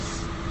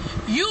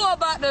You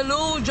about to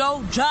lose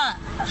your job.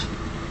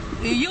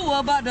 You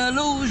about to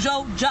lose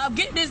your job.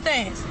 Get this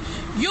dance.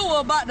 You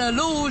about to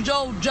lose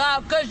your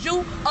job because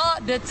you are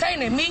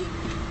detaining me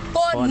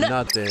for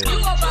nothing. You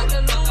about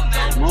to lose your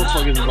job.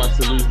 Motherfuckers about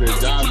to lose their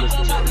job. You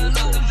about to lose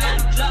your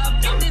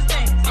job. Get this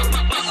dance. You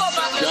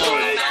about to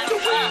lose your job. You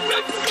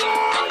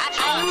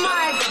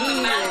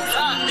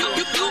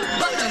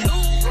about to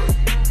lose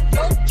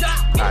your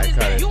job. Alright,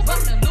 cut it. You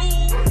about to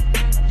lose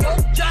your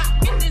job.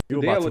 You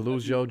about to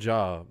lose your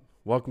job.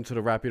 Welcome to the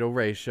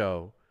RapidoRay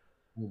Show.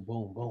 Boom,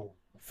 boom, boom.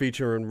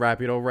 Featuring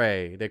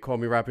RapidoRay. They call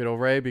me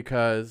RapidoRay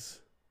because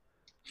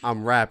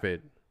I'm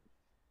rapid.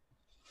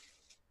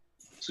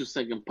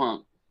 2-second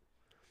pump.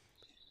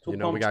 You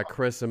know, we got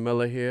Chris and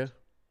Miller here.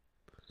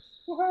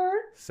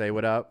 Say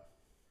what up.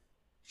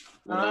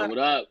 What up, what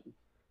up?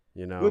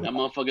 You know. That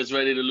motherfuckers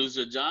ready to lose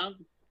their job?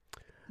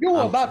 You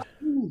about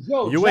to lose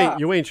your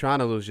job. You ain't trying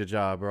to lose your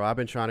job, bro. I've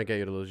been trying to get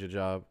you to lose your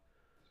job.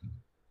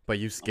 But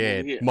you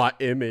scared. My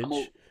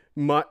image.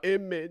 My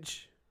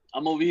image.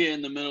 I'm over here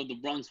in the middle of the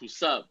Bronx.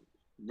 What's up?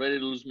 Ready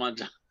to lose my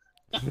job.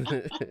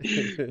 Ready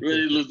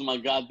to lose my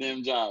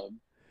goddamn job.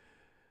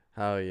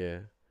 Hell yeah.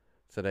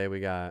 Today we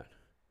got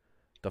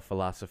the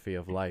philosophy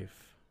of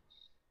life.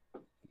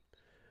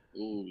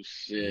 Oh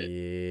shit.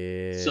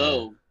 Yeah.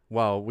 So,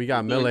 well, we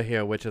got Miller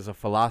here, which is a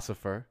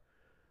philosopher.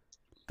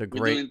 The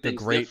great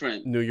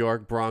different. New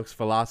York Bronx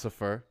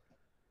philosopher.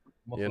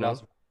 What you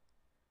philosophy?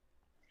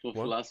 Know? What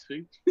What?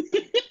 philosophy?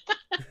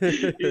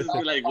 He's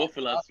like, what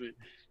philosophy?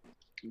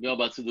 We're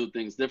about to do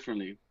things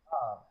differently.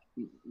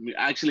 We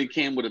actually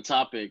came with a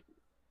topic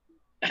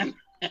to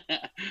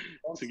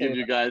give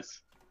you guys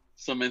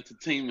some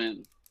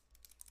entertainment.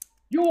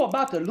 You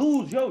about to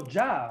lose your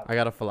job. I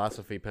got a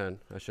philosophy pen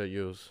I should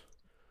use.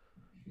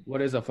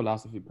 What is a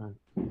philosophy pen?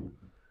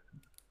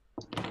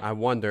 I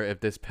wonder if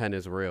this pen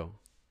is real.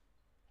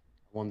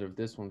 I wonder if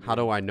this one. How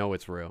do I know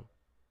it's real?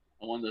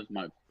 I wonder if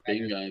my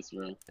big guy is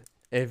real.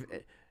 If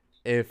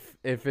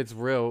it's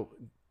real,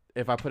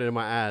 if I put it in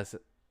my ass,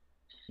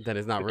 then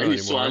it's not real And you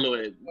anymore. swallow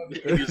it.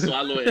 If you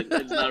swallow it,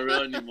 it's not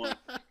real anymore.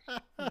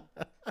 Put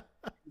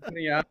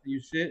in your ass and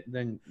you shit,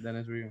 then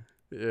it's real.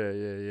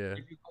 Yeah.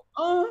 If you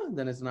go,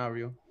 then it's not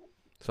real.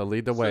 So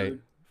lead the way,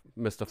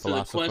 Mr.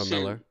 Philosopher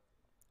Miller.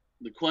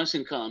 The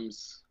question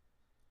comes,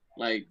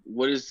 like,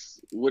 what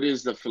is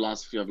the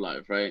philosophy of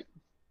life, right?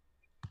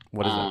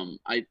 What is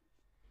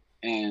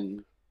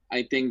it?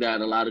 I think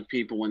that a lot of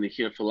people, when they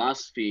hear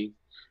philosophy,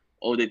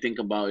 all they think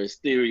about is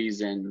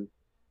theories and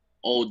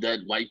old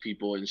dead white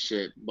people and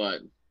shit.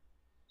 But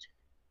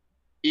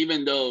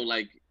even though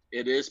like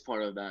it is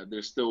part of that,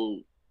 there's still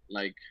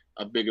like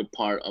a bigger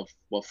part of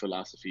what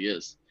philosophy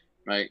is,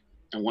 right?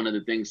 And one of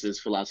the things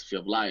is philosophy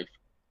of life,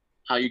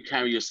 how you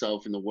carry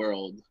yourself in the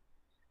world,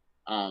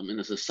 in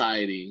a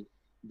society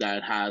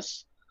that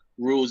has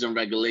rules and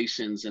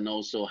regulations and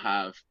also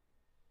have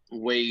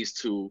ways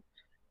to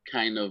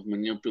kind of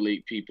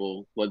manipulate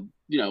people. But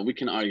you know, we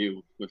can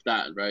argue with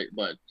that, right?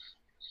 But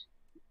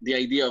the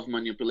idea of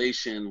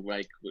manipulation,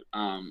 like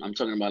I'm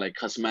talking about like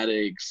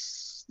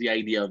cosmetics, the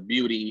idea of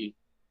beauty,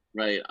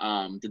 right?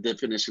 The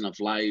definition of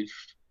life,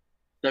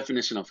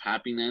 definition of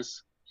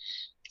happiness.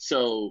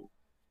 So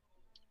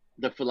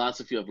the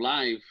philosophy of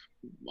life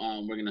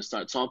we're gonna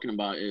start talking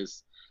about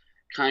is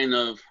kind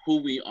of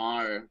who we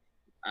are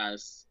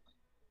as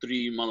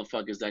three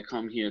motherfuckers that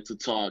come here to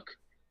talk.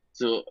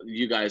 So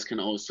you guys can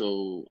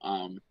also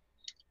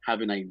have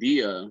an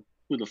idea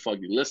who the fuck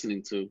you're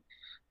listening to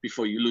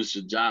before you lose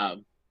your job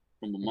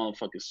from a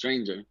motherfucking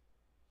stranger,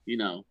 you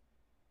know.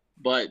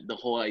 But the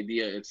whole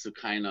idea is to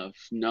kind of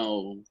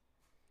know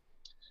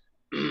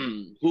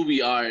who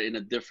we are in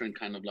a different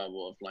kind of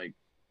level of like,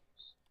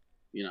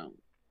 you know.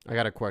 I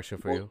got a question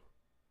for you.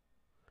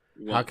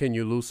 What? How can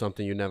you lose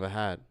something you never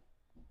had?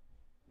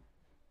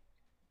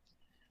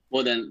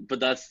 Well then, but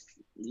that's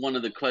one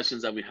of the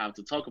questions that we have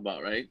to talk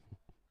about, right?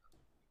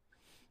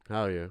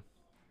 Hell yeah.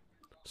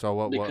 So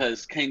what?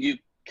 Because can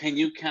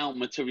you count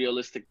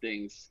materialistic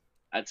things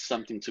as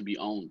something to be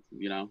owned,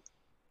 you know?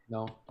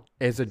 No.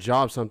 Is a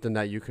job something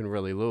that you can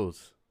really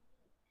lose?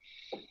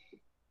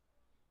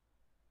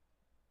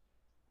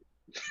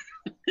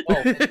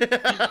 I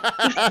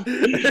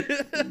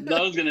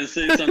was gonna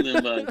say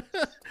something, but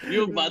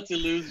you're about to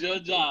lose your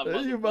job.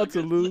 You're about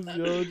to lose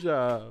your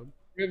job.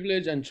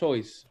 Privilege and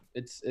choice.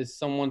 It's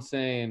someone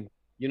saying,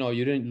 you know,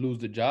 you didn't lose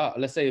the job.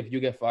 Let's say if you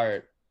get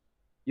fired,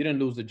 you didn't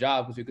lose the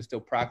job because you could still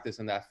practice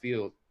in that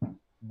field,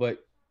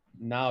 but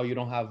now you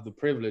don't have the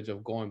privilege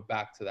of going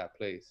back to that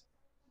place.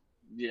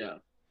 Yeah.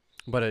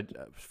 But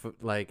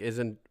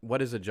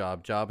what is a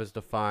job? Job is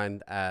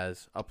defined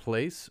as a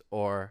place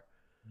or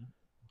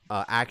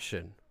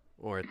action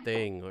or a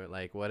thing, or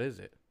like, what is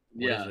it?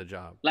 What is a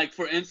job? Like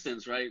for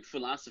instance, right?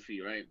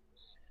 Philosophy, right?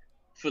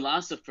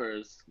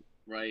 Philosophers,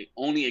 right,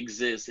 only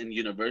exist in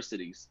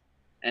universities,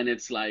 and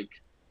it's like,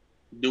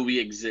 do we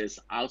exist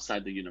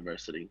outside the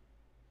university?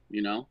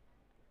 You know.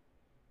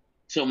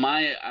 So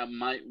one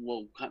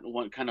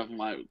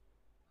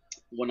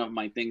of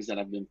my things that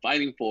I've been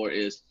fighting for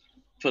is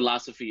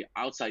philosophy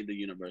outside the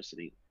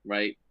university,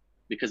 right?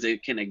 because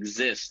it can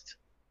exist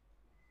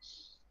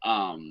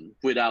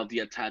without the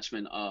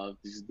attachment of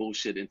these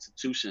bullshit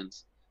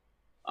institutions.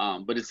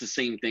 But it's the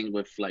same thing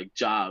with like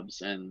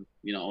jobs and,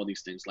 you know, all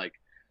these things. Like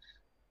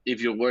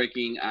if you're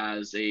working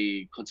as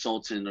a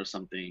consultant or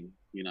something,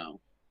 you know,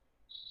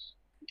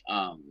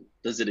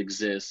 does it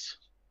exist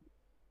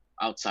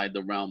outside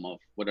the realm of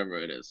whatever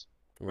it is,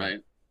 right?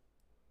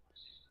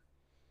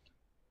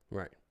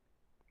 Right.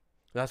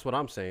 That's what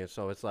I'm saying.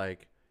 So it's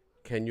like,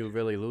 can you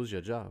really lose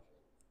your job?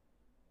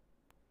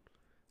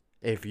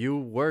 If you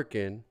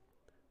working,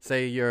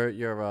 say you're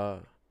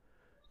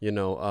you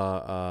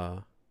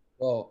know,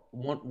 Well,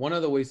 one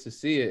of the ways to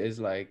see it is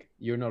like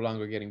you're no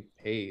longer getting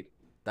paid.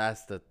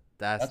 that's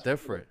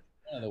different.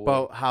 One of the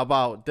But ways. how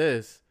about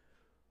this?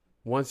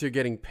 Once you're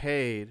getting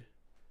paid,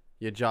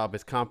 your job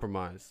is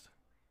compromised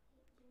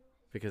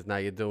because now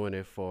you're doing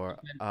it for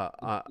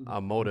a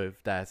motive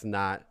that's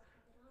not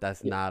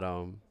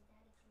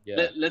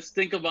Yeah. Let's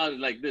think about it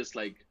like this.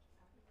 Like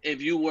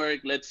if you work,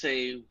 let's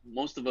say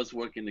most of us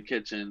work in the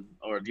kitchen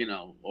or, you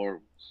know,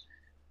 or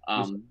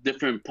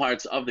different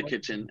parts of the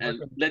kitchen.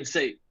 And let's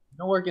say, You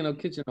don't work in a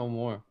kitchen no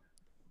more.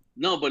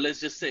 no, but let's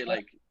just say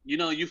like, you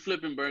know, you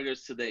flipping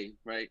burgers today,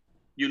 right?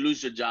 You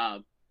lose your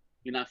job.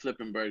 You're not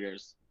flipping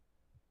burgers.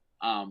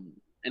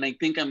 And I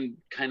think I'm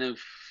kind of,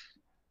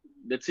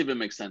 let's see if it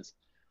makes sense.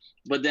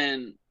 But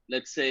then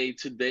let's say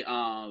today,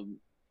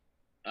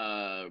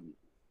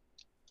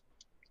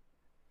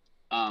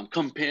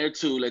 compared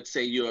to, let's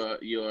say you're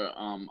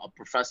a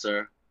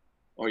professor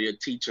or you're a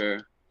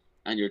teacher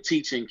and you're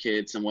teaching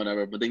kids and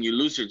whatever, but then you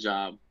lose your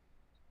job.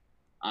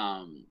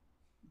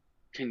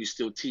 Can you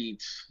still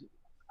teach?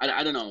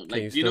 I don't know.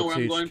 Like, Can you know still where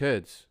I'm teach going?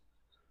 kids?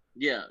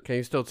 Yeah. Can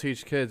you still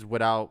teach kids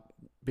without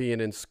being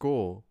in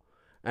school?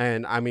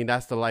 And I mean,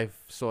 that's the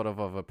life sort of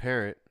a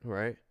parent,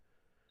 right?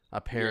 A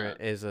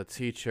parent is a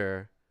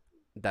teacher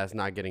that's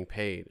not getting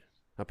paid.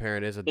 A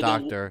parent is a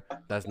doctor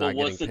that's not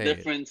getting What's the paid.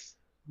 difference?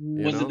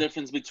 You What's know? the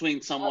difference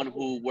between someone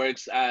who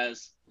works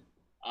as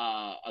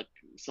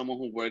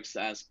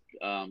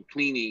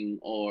cleaning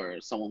or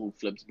someone who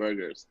flips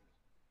burgers?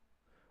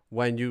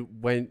 But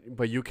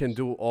you can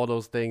do all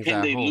those things Can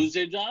at they home. lose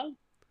their job?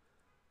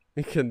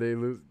 Can they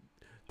lose?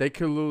 They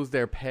could lose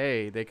their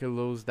pay. They could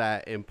lose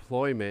that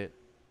employment.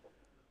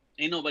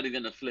 Ain't nobody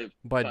gonna flip.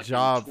 But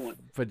fucking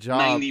for job,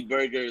 90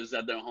 burgers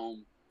at their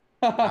home.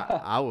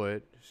 I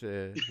would.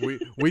 Shit.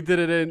 We did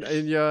it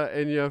in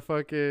your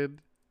fucking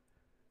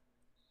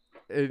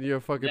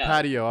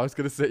patio. I was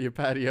gonna say your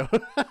patio.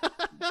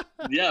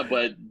 Yeah,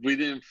 but we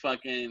didn't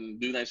fucking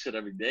do that shit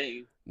every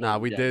day. Nah,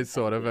 we did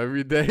sort of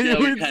every day. Yeah,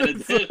 we kind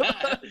of did.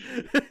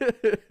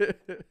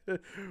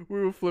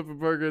 We were flipping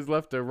burgers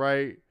left and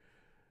right.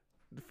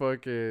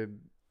 Fucking,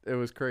 it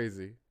was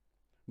crazy.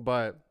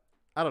 But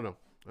I don't know.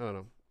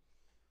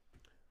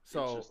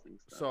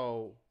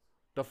 So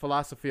the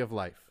philosophy of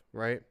life,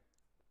 right?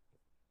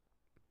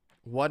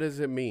 What does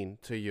it mean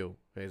to you,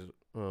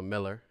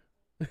 Miller?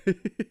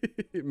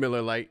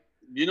 Miller Light.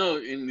 You know,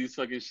 in these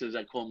fucking shits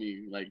that call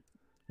me like.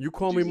 You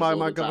call Jesus me my all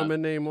the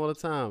government name all the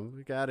time.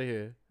 We got out of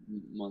here.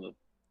 Motherfucker.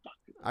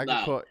 I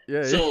can call.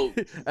 Yeah. So,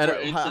 and for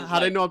instance,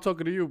 how they know I'm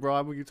talking to you, bro?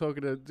 I mean, you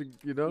talking to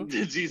you know?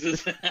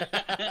 Jesus.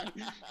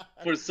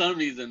 For some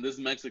reason, this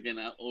Mexican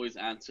always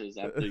answers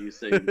after you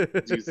say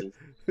Jesus.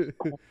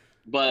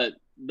 But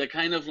the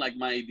kind of like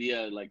my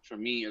idea, like for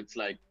me, it's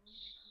like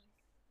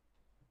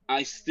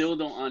I still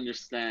don't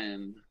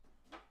understand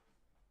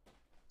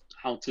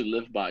how to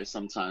live by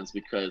sometimes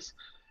because,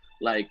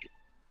 like,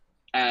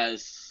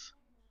 as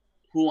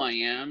who I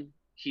am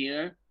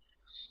here,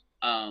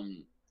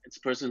 it's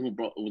a person who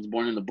was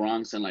born in the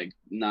Bronx and like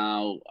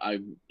now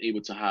I'm able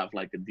to have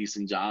like a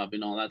decent job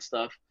and all that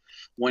stuff.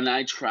 When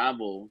I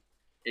travel,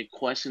 it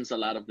questions a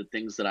lot of the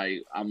things that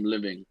I'm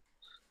living.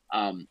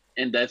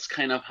 And that's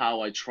kind of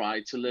how I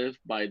try to live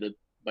by the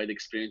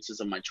experiences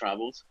of my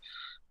travels.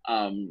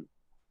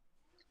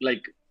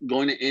 Like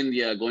going to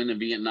India, going to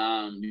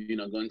Vietnam, you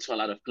know, going to a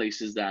lot of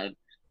places that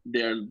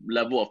their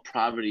level of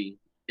poverty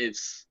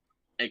is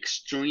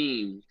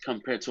extreme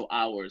compared to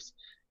ours.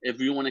 If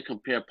you want to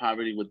compare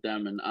poverty with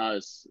them and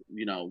us,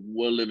 you know,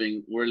 we're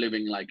living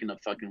like in a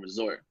fucking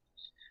resort.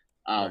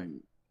 Right.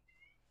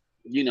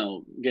 You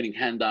know, getting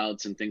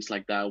handouts and things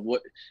like that.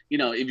 What, you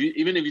know,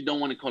 even if you don't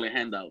want to call it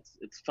handouts,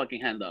 it's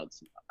fucking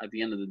handouts at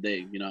the end of the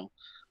day, you know.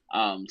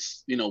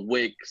 You know,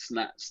 WIC,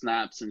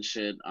 snaps and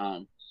shit.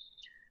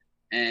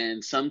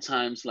 And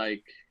sometimes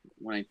like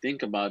when I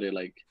think about it,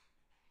 like,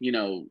 you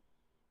know,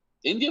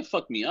 India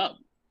fucked me up.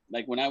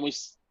 Like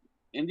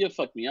India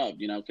fucked me up,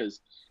 you know, because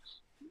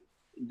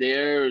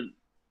their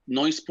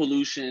noise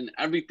pollution,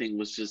 everything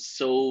was just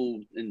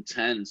so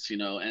intense, you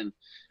know. And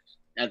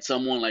at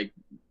someone like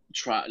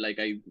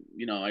I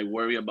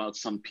worry about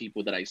some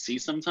people that I see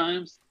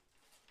sometimes.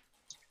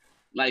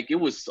 Like it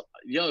was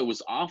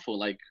awful.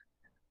 Like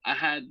I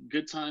had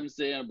good times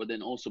there, but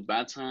then also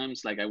bad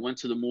times. Like I went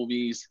to the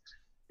movies,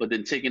 but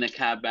then taking a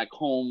cab back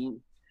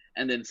home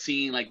and then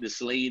seeing like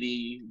this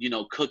lady, you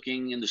know,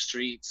 cooking in the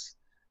streets,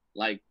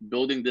 like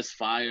building this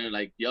fire,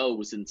 like, it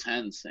was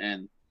intense.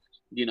 And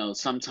you know,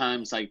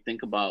 sometimes I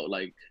think about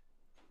like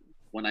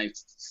when I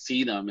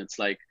see them, it's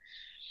like,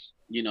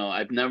 you know,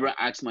 I've never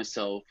asked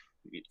myself.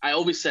 I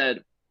always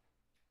said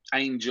I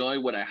enjoy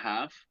what I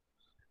have,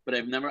 but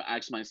I've never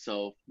asked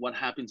myself what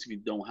happens if you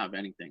don't have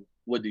anything.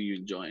 What do you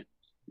enjoy,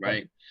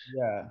 right?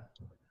 Yeah.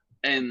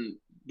 And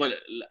but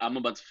I'm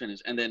about to finish.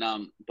 And then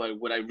but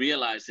what I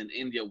realized in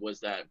India was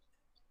that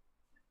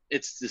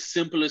it's the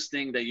simplest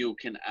thing that you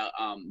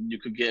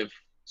could give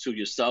to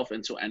yourself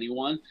and to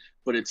anyone,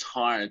 but it's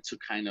hard to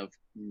kind of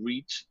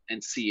reach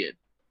and see it.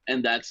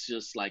 And that's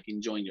just like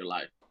enjoying your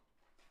life,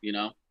 you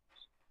know?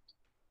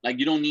 Like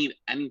you don't need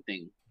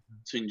anything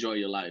to enjoy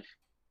your life.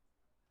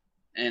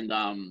 And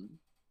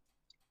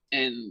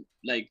and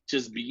like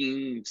just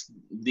being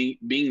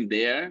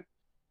there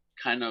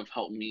kind of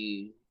helped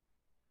me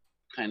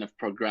kind of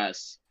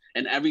progress.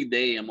 And every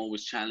day I'm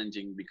always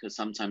challenging because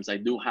sometimes I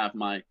do have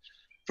my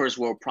first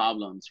world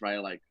problems, right?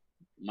 Like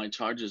my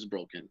charger's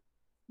broken,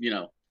 you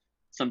know,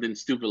 something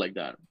stupid like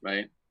that,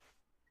 right?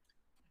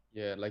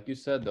 Yeah, like you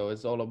said though,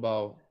 it's all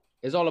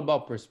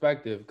about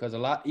perspective because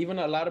even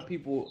a lot of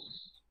people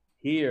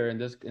here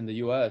in the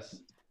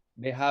US,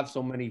 they have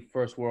so many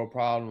first world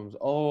problems.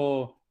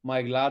 Oh,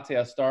 my latte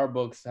at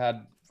Starbucks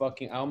had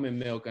fucking almond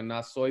milk and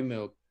not soy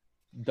milk.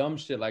 Dumb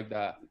shit like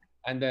that.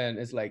 And then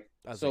it's like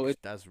That's fucking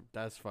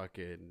so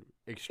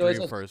it's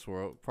extreme a first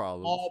world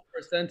problems. small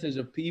percentage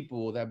of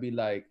people that be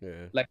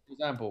Yeah. like for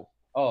example,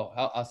 oh,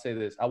 I'll say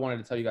this. I wanted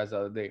to tell you guys the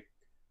other day.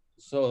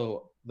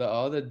 So the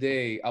other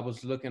day, I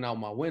was looking out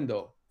my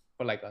window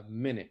for like a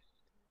minute,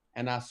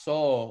 and I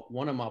saw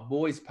one of my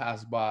boys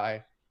pass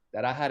by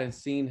that I hadn't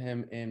seen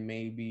him in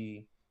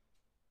maybe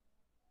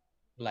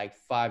like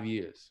 5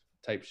 years,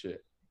 type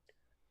shit.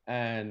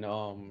 And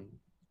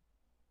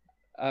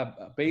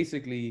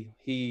basically,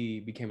 he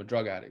became a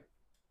drug addict.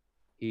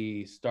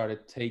 He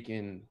started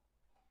taking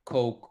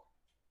coke,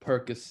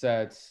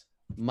 Percocets,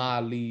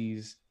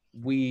 Molly's,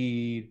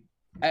 weed,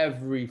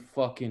 every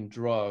fucking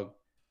drug.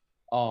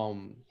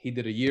 He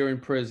did a year in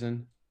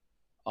prison.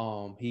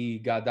 He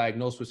got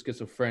diagnosed with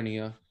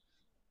schizophrenia,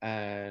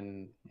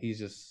 and he's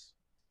just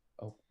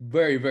a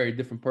very, very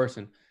different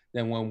person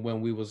than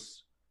when we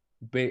was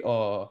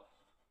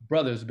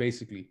brothers,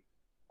 basically.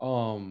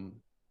 Um,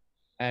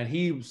 and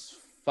he was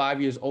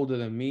 5 years older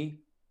than me,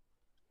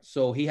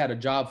 so he had a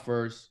job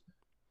first.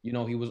 You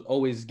know, he was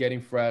always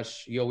getting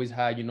fresh. He always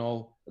had, you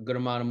know, a good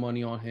amount of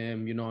money on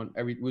him. You know,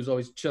 and he was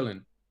always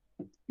chilling.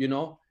 You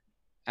know,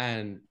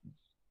 and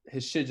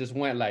his shit just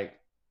went like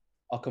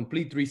a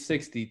complete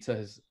 360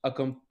 to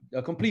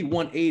a complete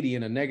 180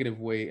 in a negative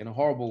way, in a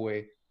horrible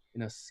way,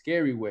 in a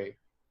scary way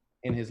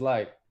in his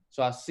life.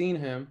 So I seen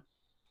him,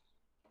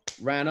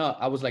 ran up.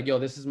 I was like, yo,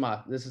 this is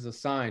a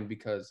sign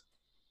because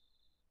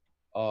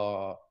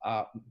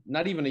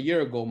not even a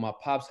year ago, my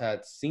pops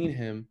had seen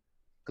him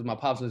because my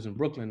pops lives in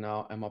Brooklyn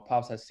now, and my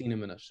pops had seen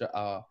him in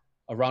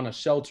around a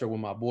shelter where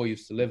my boy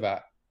used to live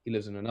at. He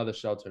lives in another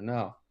shelter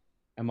now,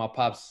 and my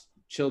pops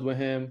chilled with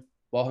him,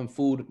 bought him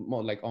food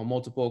like on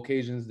multiple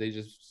occasions. They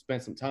just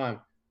spent some time,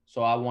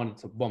 so I wanted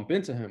to bump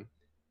into him.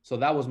 So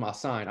that was my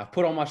sign. I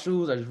put on my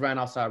shoes. I just ran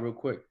outside real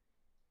quick,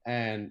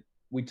 and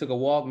we took a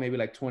walk, maybe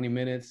like 20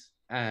 minutes,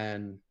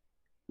 and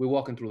we're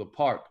walking through the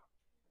park.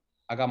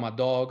 I got my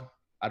dog.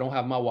 I don't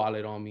have my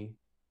wallet on me.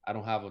 I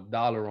don't have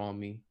 $1 on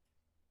me.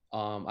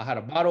 I had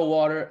a bottle of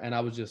water, and I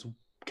was just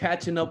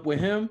catching up with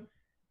him.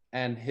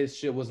 And his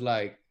shit was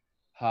like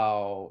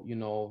how, you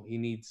know, he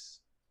needs,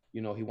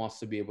 you know, he wants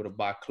to be able to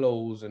buy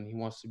clothes, and he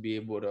wants to be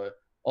able to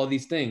all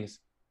these things.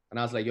 And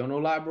I was like, yo, no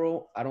lie,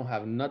 bro, I don't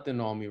have nothing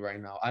on me right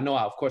now. I know,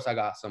 of course, I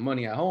got some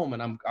money at home,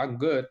 and I'm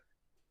good.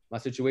 My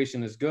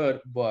situation is good,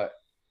 but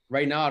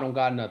right now I don't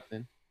got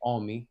nothing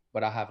on me,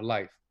 but I have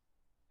life.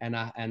 And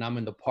I'm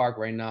in the park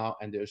right now,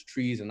 and there's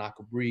trees, and I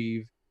could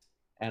breathe,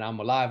 and I'm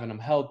alive, and I'm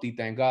healthy,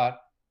 thank God.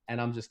 And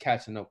I'm just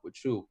catching up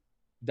with you.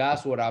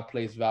 That's what I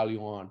place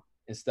value on,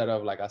 instead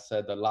of, like I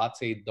said, the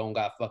latte don't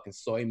got fucking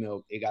soy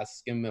milk, it got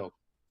skim milk.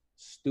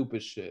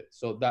 Stupid shit.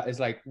 So that is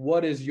like,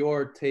 what is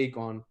your take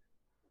on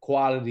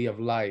quality of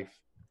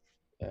life?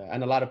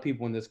 And a lot of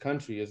people in this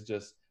country is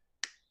just,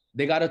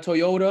 they got a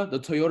Toyota, the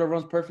Toyota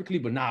runs perfectly,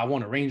 but nah, I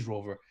want a Range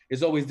Rover.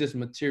 It's always this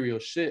material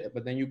shit.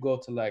 But then you go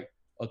to like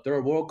a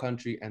third world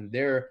country, and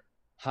their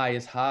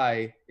highest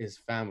high is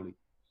family,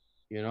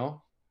 you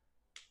know?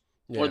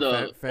 Or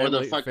Yeah,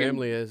 the fucking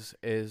family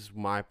is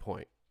my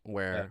point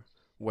Yeah.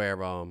 where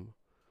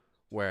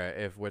where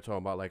if we're talking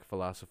about like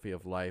philosophy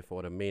of life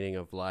or the meaning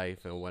of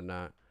life and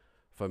whatnot,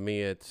 for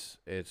me it's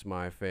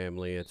my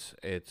family.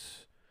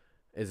 It's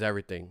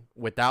everything.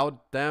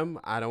 Without them,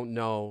 I don't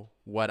know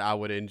what I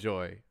would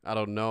enjoy. I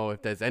don't know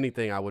if there's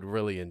anything I would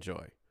really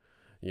enjoy,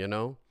 you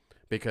know,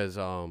 because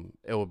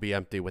it would be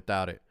empty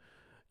without it,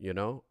 you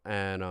know,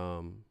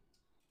 and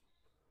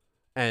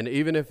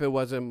even if it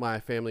wasn't my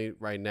family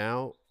right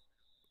now,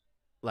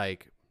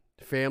 like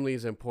family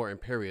is important,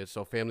 period.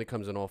 So family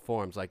comes in all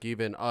forms. Like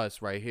even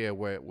us right here,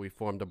 where we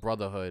formed a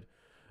brotherhood,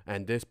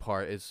 and this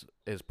part is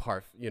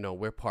part. You know,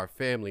 we're part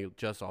family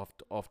just off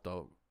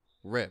the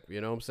rip.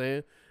 You know what I'm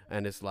saying?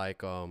 And it's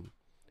like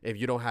if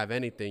you don't have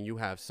anything, you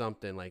have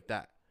something like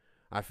that.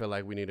 I feel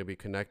like we need to be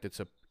connected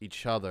to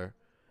each other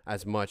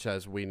as much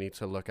as we need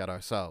to look at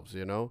ourselves,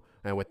 you know?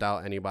 And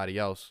without anybody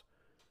else,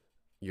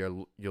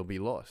 you'll be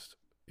lost,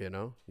 you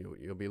know?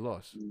 You'll be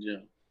lost. Yeah.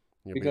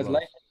 Because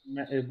life,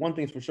 one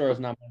thing's for sure, is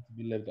not meant to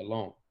be lived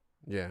alone.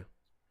 Yeah,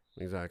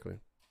 exactly.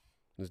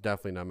 It's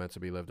definitely not meant to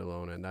be lived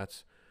alone. And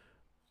that's,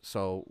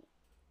 so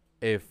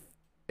if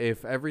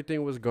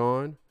everything was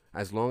gone,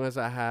 as long as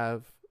I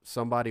have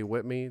somebody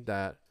with me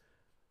that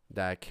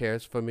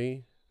cares for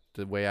me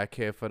the way I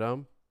care for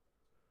them,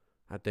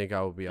 I think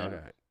I will be all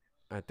right.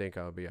 I think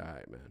I'll be all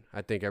right, man.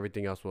 I think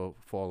everything else will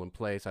fall in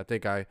place. I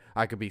think I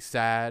could be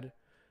sad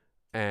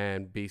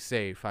and be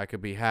safe. I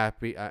could be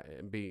happy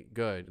and be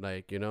good.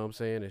 Like, you know what I'm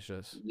saying? It's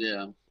just,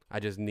 I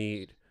just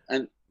need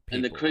and people.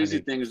 And the crazy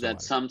thing is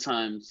that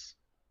sometimes,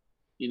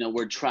 you know,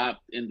 we're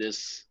trapped in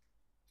this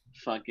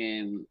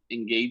fucking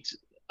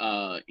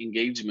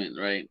engagement,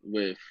 right,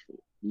 with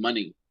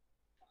money,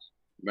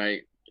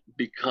 right?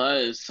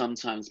 Because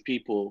sometimes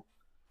people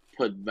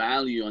put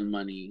value on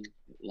money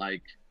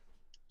like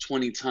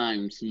 20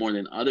 times more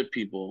than other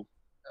people.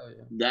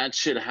 That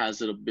shit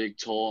has a big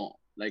toll,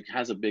 like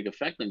has a big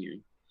effect on you.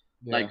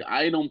 Like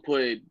I don't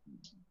put,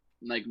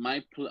 like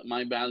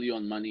my value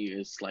on money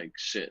is like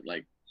shit.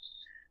 Like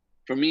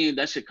for me,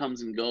 that shit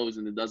comes and goes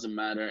and it doesn't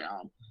matter.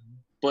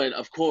 But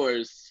of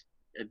course,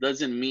 it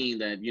doesn't mean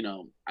that, you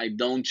know, I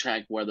don't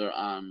check whether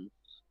I'm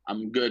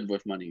good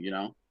with money, you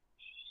know?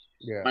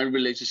 My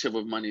relationship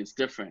with money is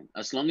different.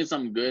 As long as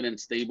I'm good and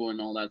stable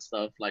and all that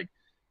stuff, like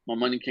my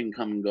money can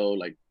come and go,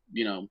 like,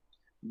 you know.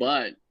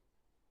 But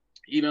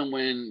even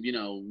when, you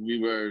know, we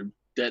were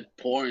dead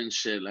poor and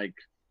shit, like,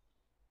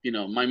 you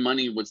know, my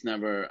money was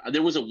never,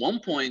 there was at one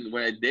point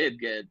where I did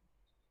get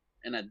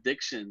an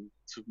addiction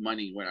to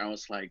money, where I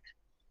was like,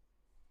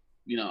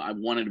 you know, I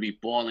wanted to be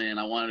balling,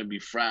 I wanted to be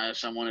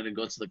fresh, I wanted to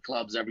go to the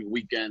clubs every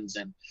weekends,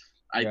 and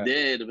I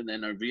did, but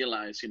then I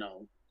realized, you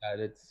know, that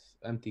it's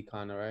empty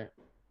kind of, right?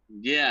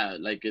 Yeah,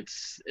 like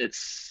it's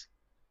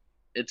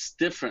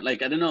different.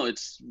 Like I don't know,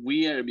 it's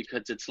weird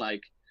because it's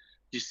like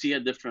you see a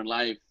different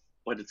life,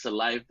 but it's a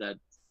life that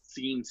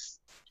seems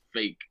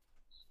fake.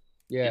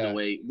 In a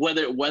way,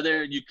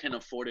 whether you can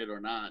afford it or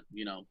not,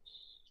 you know.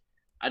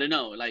 I don't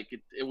know, like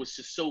it was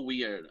just so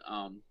weird.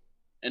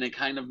 And it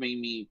kind of made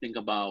me think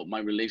about my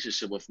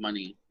relationship with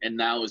money. And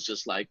now it's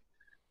just like,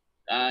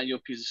 you're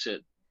a piece of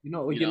shit. You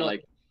know,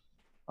 like,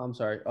 I'm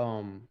sorry.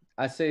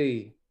 I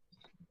say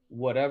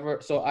whatever.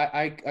 So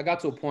I got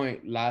to a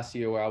point last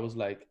year where I was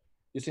like,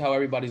 you see how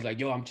everybody's like,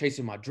 yo, I'm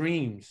chasing my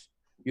dreams,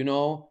 you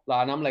know?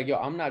 Like, and I'm like, yo,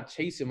 I'm not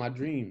chasing my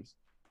dreams,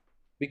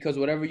 because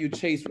whatever you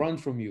chase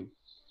runs from you.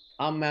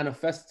 I'm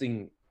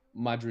manifesting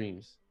my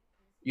dreams.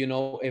 You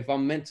know, if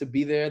I'm meant to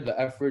be there, the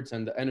efforts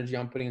and the energy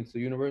I'm putting into the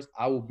universe,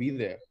 I will be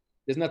there.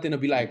 There's nothing to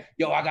be like,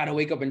 yo, I gotta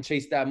wake up and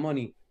chase that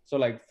money. So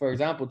like, for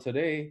example,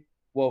 today,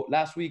 well,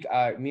 last week,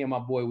 me and my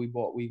boy,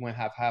 we went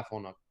half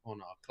on a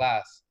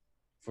class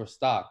for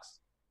stocks,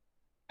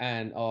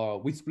 and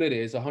we split it.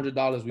 It's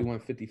 $100. We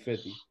went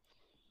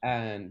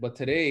 50-50. But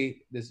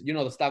today, this, you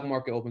know, the stock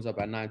market opens up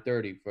at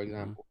 9:30, for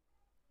example.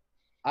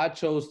 I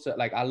chose to,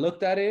 like, I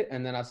looked at it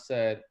and then I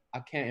said, I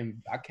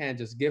can't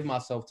just give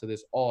myself to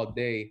this all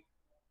day,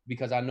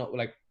 because I know,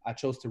 like, I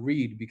chose to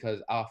read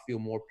because I feel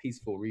more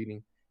peaceful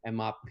reading. And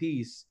my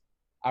peace,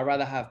 I'd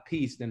rather have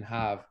peace than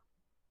have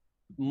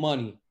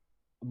money.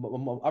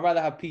 I'd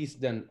rather have peace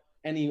than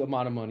any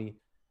amount of money.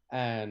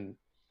 And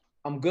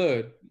I'm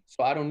good.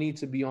 So I don't need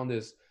to be on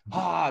this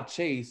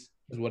chase.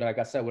 Is what, like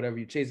I said, whatever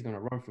you chase is gonna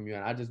run from you.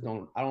 And I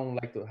don't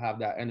like to have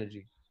that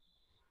energy.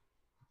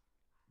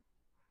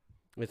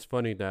 It's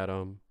funny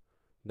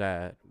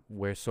that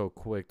we're so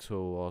quick to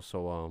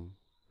also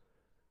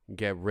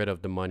get rid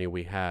of the money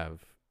we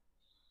have,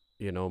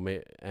 you know,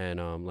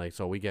 and like,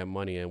 so we get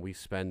money and we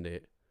spend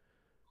it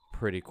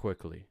pretty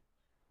quickly,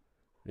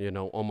 you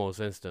know, almost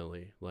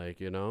instantly, like,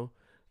 you know.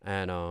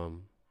 And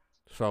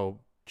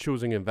so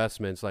choosing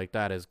investments like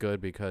that is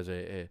good because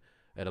it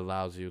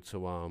allows you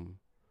to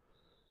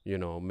you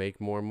know,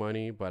 make more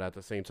money, but at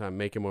the same time,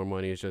 making more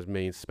money is just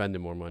means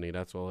spending more money.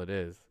 That's all it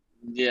is.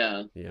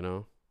 Yeah, you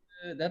know.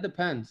 That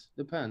depends.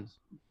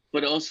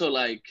 But also,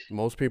 like,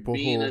 most people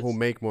who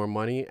make more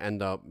money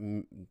end up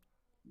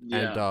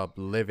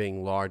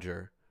living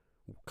larger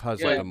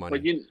because of the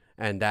money,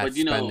 and that's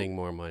spending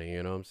more money.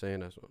 You know what I'm saying?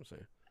 That's what I'm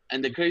saying.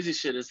 And the crazy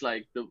shit is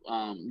like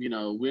you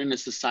know, we're in a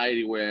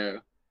society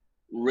where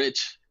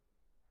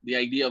the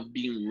idea of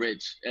being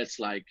rich, it's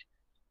like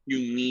you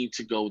need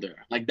to go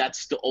there. Like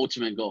that's the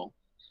ultimate goal.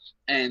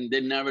 And they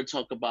never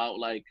talk about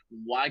like,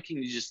 why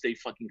can't you just stay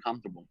fucking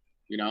comfortable?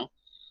 You know?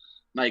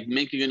 Like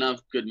making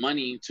enough good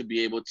money to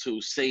be able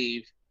to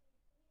save,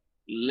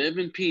 live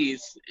in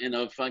peace in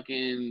a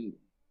fucking,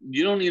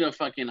 you don't need a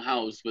fucking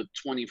house with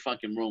 20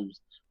 fucking rooms.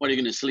 What, are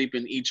you gonna sleep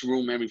in each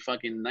room every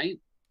fucking night?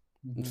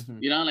 Mm-hmm.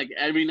 You know, like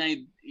every night.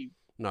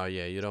 No,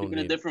 yeah, you don't sleep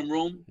in a different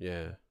room.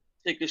 Yeah.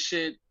 Take a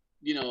shit,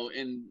 you know,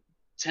 in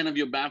 10 of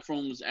your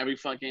bathrooms every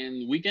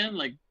fucking weekend.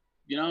 Like,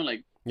 you know,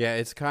 like. Yeah,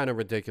 it's kind of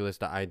ridiculous,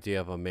 the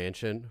idea of a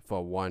mansion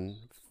for one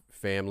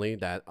family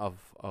that of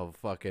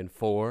fucking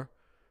 4,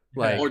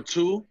 like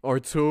or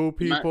two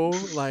people.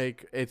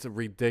 Like, it's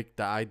ridiculous.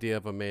 The idea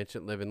of a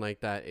mansion living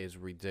like that is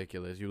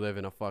ridiculous. You live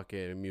in a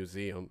fucking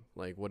museum.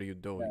 Like, what are you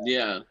doing?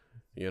 Yeah.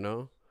 You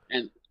know?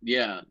 And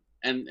yeah,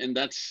 and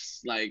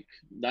that's like,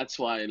 that's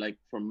why, like,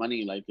 for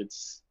money, like,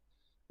 it's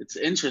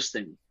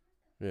interesting.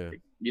 Yeah.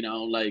 You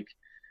know, like,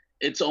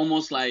 it's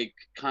almost like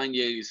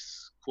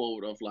Kanye's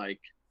quote of like,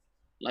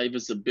 life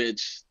is a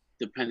bitch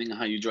depending on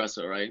how you dress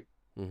it, right?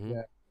 Mm-hmm.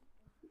 Yeah.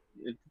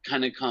 It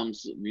kind of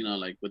comes, you know,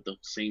 like with the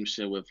same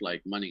shit with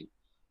like money.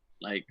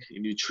 Like,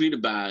 if you treat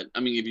it bad, I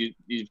mean, if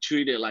you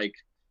treat it like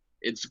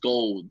it's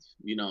gold,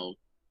 you know,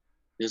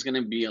 there's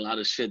gonna be a lot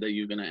of shit that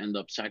you're gonna end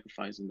up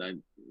sacrificing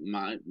that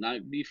might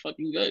not be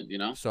fucking good, you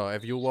know? So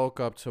if you woke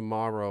up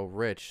tomorrow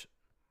rich,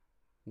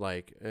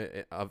 like,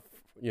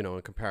 you know,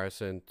 in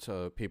comparison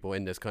to people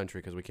in this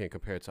country, because we can't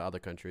compare it to other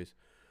countries,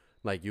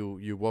 like,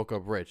 you woke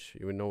up rich,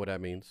 you would know what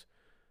that means.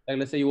 Like,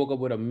 let's say you woke up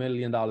with $1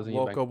 million in your bank.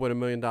 Woke up with $1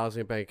 million in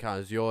your bank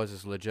account. It's yours.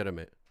 It's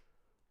legitimate.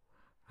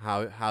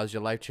 How's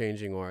your life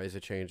changing, or is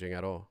it changing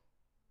at all?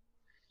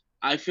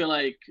 I feel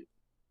like,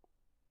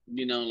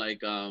 you know,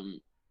 like,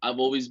 I've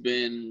always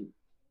been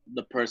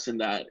the person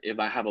that if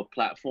I have a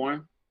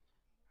platform,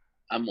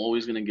 I'm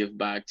always gonna give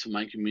back to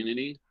my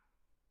community,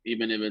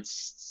 even if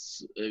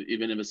it's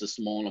a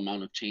small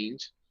amount of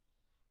change.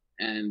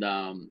 And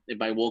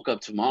if I woke up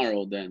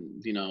tomorrow,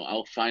 then, you know,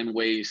 I'll find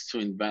ways to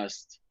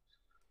invest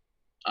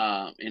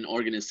in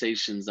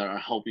organizations that are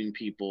helping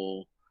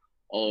people,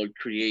 or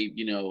create,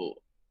 you know,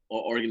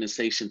 or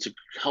organization to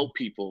help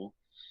people.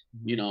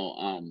 You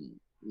know,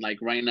 like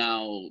right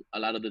now, a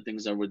lot of the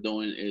things that we're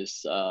doing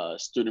is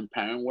student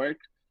parent work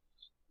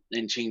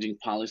and changing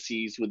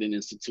policies within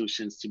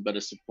institutions to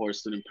better support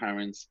student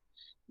parents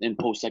in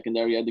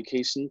post-secondary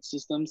education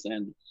systems,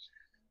 and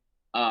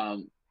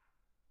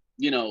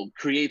you know,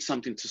 create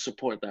something to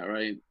support that,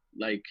 right?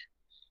 Like,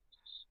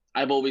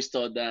 I've always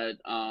thought that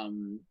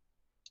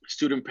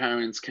student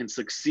parents can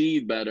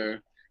succeed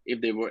better if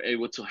they were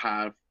able to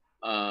have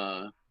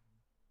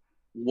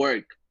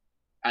work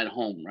at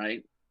home,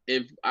 right?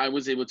 If I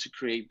was able to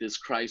create this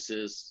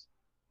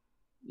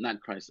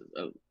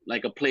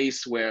like a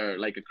place where,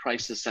 like a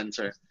crisis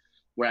center,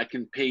 where I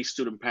can pay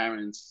student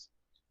parents,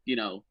 you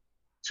know,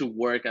 to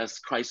work as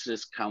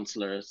crisis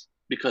counselors,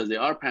 because they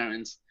are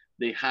parents,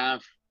 they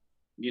have,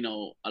 you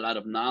know, a lot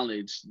of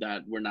knowledge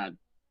that we're not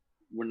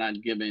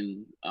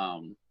given.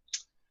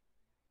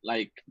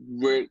 Like,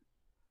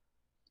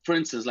 for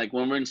instance, like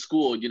when we're in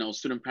school, you know,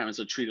 student parents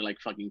are treated like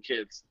fucking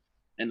kids,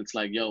 and it's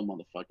like, yo,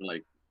 motherfucker,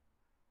 like,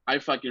 I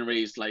fucking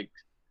raised, like,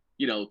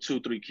 you know,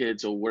 2-3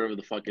 kids or wherever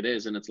the fuck it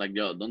is, and it's like,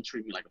 yo, don't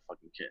treat me like a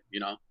fucking kid, you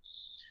know?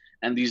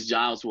 And these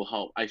jobs will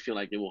help. I feel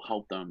like it will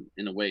help them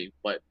in a way.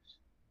 But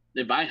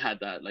if I had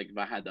that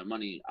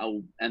money, I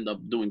would end up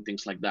doing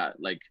things like that,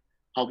 like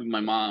helping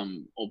my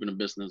mom open a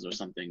business or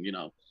something, you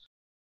know.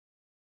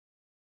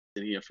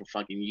 Been here for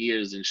fucking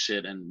years and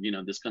shit, and, you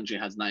know, this country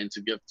has nothing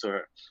to give to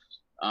her.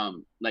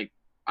 Like,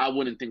 I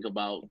wouldn't think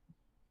about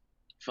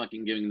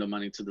fucking giving the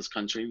money to this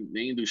country.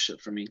 They didn't do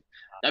shit for me.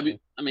 I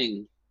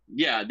mean,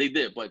 yeah, they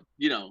did, but,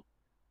 you know,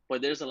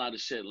 but there's a lot of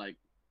shit, like,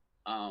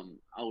 I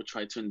would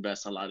try to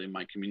invest a lot in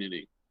my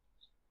community,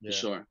 for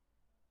sure.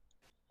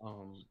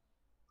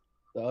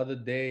 The other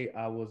day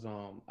I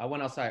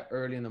went outside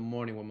early in the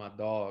morning with my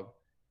dog,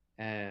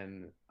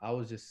 and I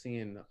was just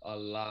seeing a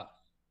lot.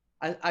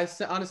 I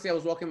honestly, I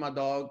was walking my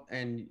dog,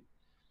 and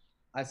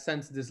I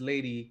sensed this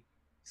lady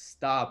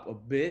stop a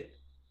bit,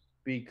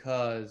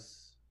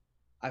 because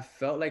I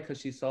felt like, because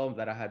she saw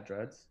that I had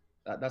dreads.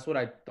 That's what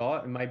I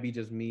thought. It might be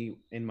just me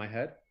in my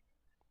head.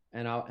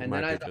 And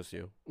then just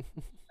you.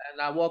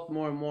 and I walked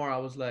more and more. I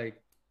was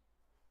like,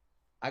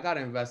 I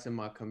gotta invest in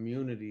my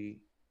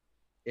community.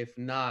 If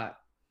not,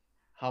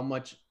 how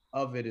much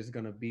of it is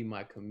gonna be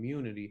my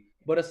community?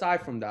 But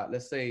aside from that,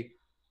 let's say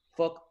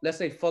fuck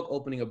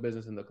opening a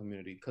business in the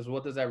community. Because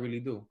what does that really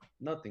do?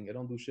 Nothing. It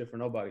don't do shit for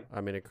nobody.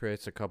 I mean, it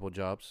creates a couple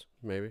jobs,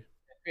 maybe.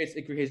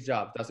 It creates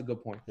jobs. That's a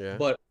good point. Yeah.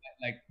 But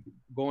like,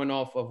 going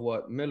off of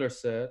what Miller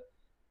said,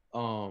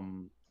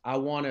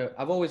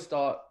 I've always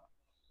thought,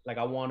 like,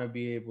 I want to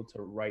be able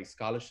to write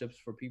scholarships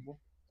for people.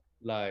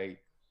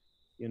 Like,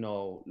 you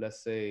know,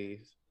 let's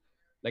say,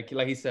 like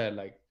he said,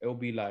 like, it'll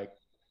be like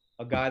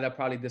a guy that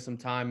probably did some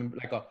time,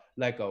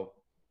 like a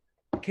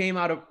came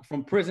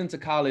from prison to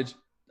college,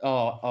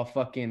 a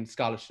fucking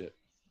scholarship,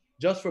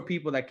 just for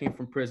people that came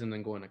from prison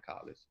and going to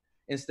college,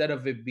 instead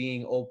of it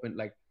being open,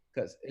 like,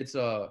 because it's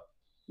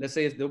let's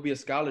say there'll be a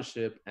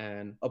scholarship,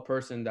 and a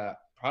person that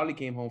probably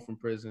came home from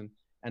prison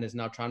and is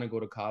now trying to go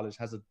to college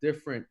has a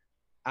different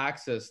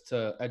access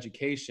to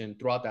education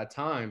throughout that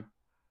time.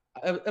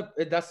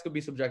 That could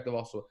be subjective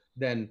also,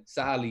 than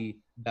Sally,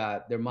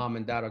 that their mom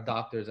and dad are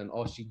doctors and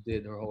all she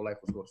did her whole life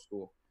was go to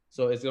school.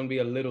 So it's going to be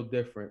a little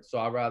different. So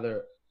I'd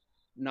rather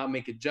not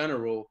make it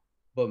general,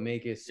 but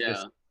make it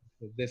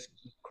this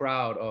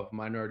crowd of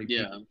minority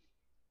people.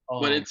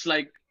 But it's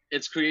like,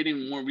 it's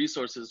creating more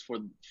resources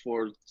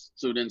for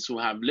students who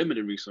have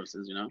limited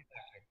resources, you know?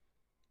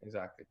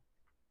 Exactly.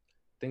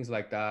 things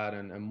like that,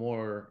 and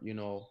more, you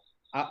know,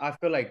 I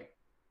feel like,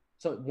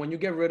 so when you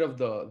get rid of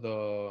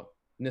the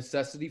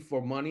necessity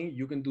for money,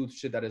 you can do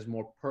shit that is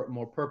more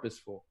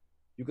purposeful.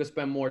 You can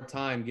spend more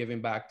time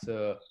giving back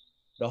to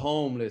the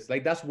homeless.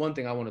 Like that's one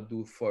thing I want to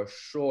do for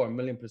sure,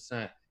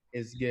 1,000,000%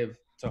 is give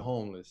to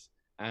homeless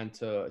and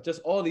to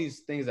just all these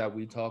things that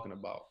we talking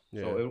about.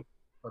 Yeah. So it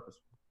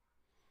purposeful.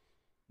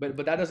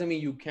 But that doesn't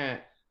mean you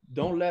can't.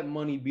 Don't let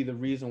money be the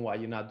reason why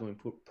you're not doing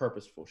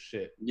purposeful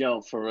shit.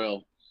 Yo, for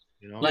real.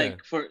 You know,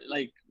 Like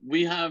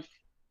we have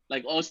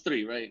like us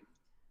three, right?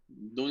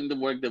 Doing the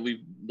work that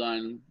we've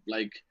done,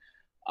 like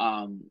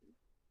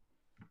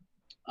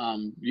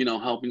you know,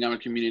 helping our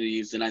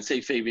communities. And I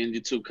say Fabian, you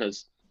too,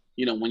 because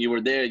you know, when you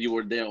were there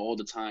all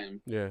the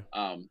time. Yeah.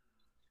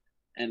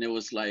 And it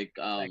was like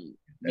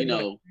you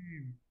know,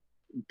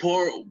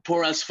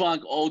 poor as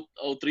fuck, all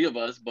three of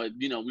us, but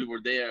you know, we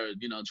were there,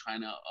 you know,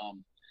 trying to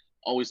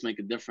always make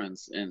a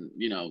difference, and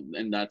you know,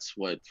 and that's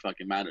what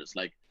fucking matters.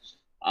 Like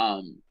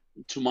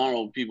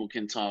tomorrow people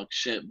can talk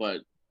shit,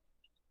 but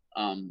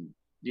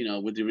you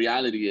know, with the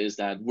reality is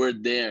that we're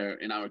there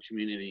in our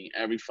community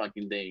every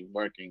fucking day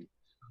working,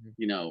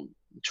 you know,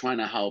 trying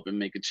to help and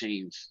make a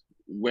change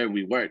where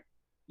we work.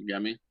 You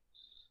get me?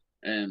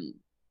 And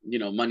you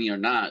know, money or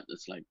not,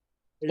 it's like,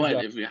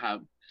 but if we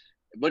have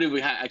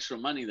extra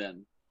money,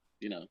 then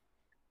you know,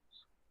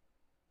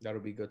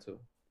 that'll be good too.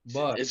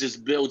 But it's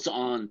just built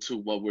on to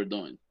what we're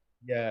doing.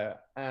 Yeah,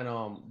 and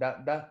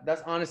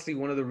that's honestly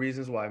one of the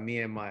reasons why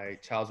me and my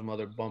child's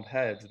mother bump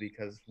heads,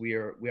 because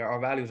our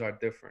values are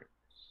different.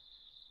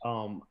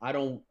 I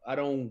don't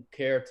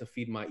care to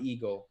feed my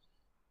ego,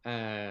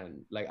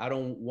 and like I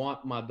don't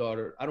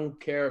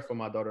care for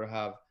my daughter to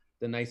have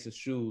the nicest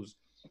shoes,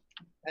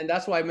 and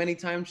that's why many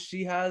times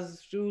she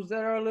has shoes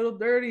that are a little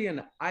dirty,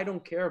 and I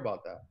don't care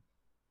about that.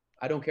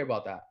 I don't care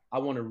about that. I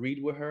want to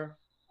read with her.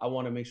 I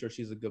want to make sure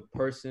she's a good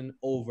person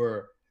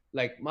over,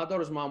 like, my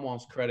daughter's mom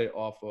wants credit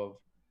off of,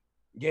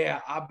 yeah,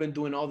 I've been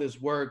doing all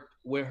this work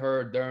with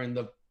her during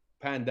the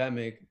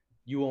pandemic.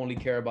 You only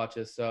care about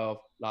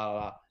yourself, la la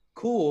la.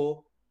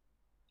 Cool.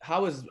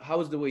 How is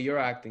the way you're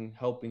acting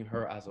helping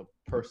her as a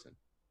person?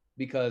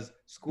 Because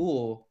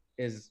school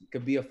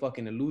could be a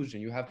fucking illusion.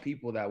 You have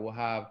people that will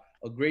have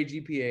a great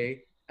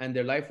GPA and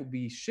their life will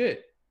be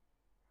shit.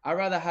 I'd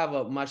rather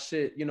have my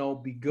shit, you know,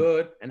 be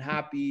good and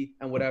happy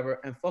and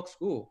whatever, and fuck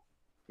school.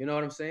 You know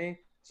what I'm saying?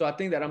 So I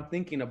think that I'm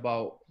thinking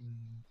about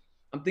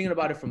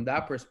it from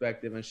that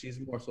perspective, and she's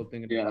more so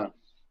thinking about,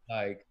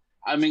 like,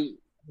 I mean,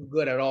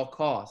 good at all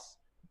costs,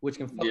 which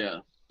can fuck. Yeah.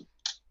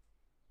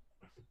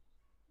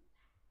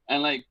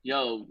 And like,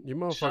 yo, you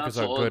motherfuckers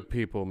are good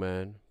people,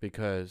 man,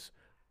 because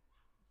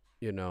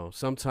you know,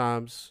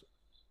 sometimes,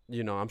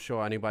 you know, I'm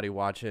sure anybody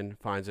watching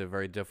finds it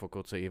very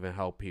difficult to even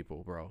help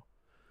people, bro.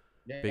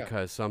 Yeah.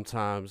 Because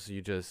sometimes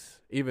you just,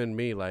 even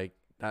me, like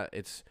that,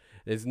 it's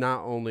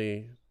not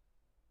only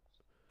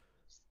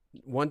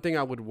one thing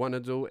I would want to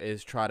do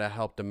is try to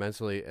help the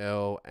mentally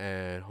ill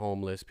and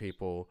homeless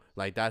people.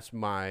 Like that's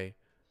my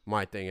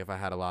thing. If I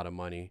had a lot of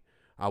money,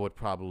 I would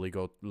probably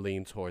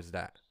lean towards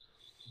that.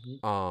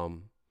 Mm-hmm.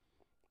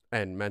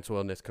 And mental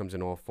illness comes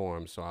in all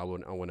forms, so I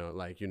want to,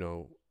 like, you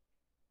know,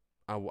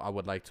 I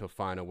would like to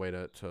find a way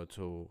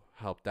to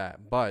help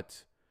that.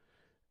 But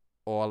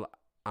all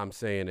I'm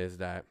saying is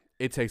that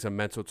it takes a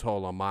mental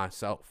toll on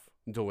myself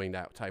doing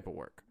that type of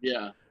work.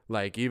 Yeah.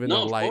 Like even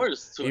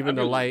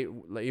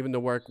the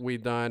work we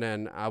done,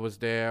 and I was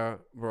there,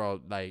 bro.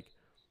 Like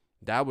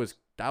that was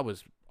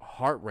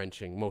heart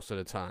wrenching most of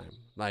the time.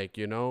 Like,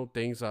 you know,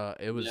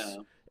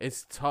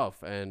 it's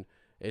tough, and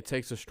it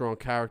takes a strong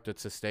character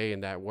to stay in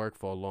that work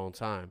for a long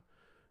time.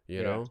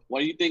 You know.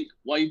 Why do you think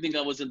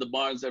I was in the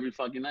bars every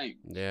fucking night?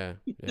 Yeah.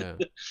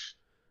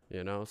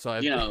 You know, so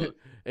if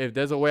if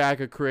there's a way I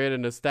could create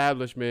an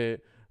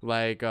establishment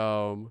like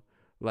and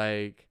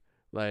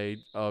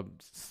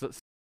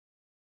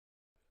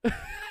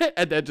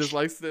then just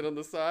like sit on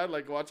the side,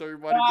 like watch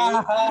everybody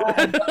do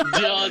it.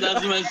 Yo,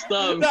 that's messed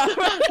up.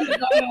 You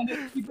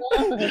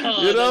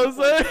know what I'm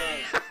saying?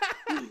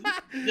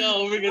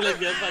 Yo, we're gonna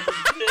get fucking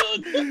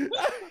killed.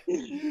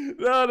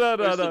 No.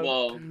 First of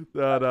all,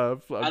 no.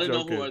 I don't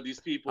know who are these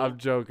people. I'm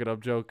joking.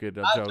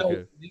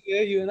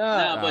 Yeah, you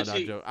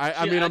know.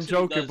 I mean, I'm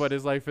joking, but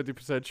it's like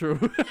 50% true.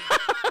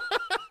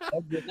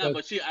 No,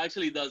 but she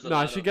actually does.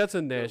 She gets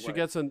in there. She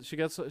gets,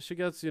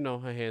 you know,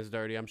 her hands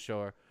dirty, I'm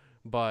sure.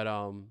 But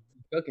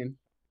cooking.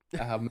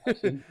 I have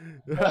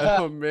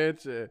a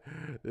mansion.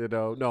 You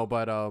know, no,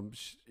 but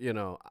you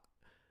know,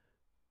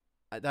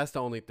 that's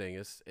the only thing.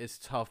 It's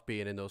tough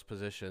being in those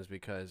positions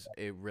because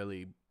it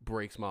really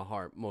breaks my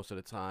heart most of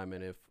the time,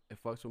 and it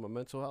fucks with my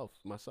mental health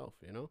myself,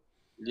 you know.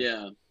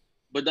 Yeah,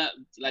 but that,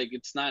 like,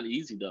 it's not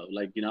easy though,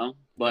 like, you know.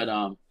 But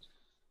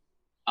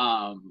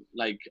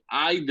like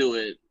I do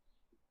it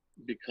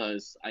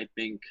because I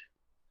think,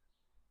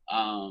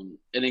 and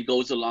it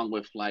goes along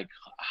with like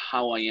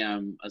how I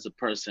am as a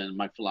person,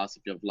 my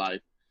philosophy of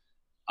life.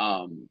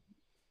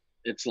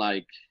 It's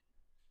like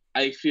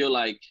I feel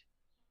like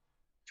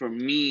for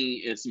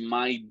me, it's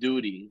my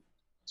duty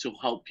to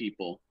help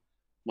people,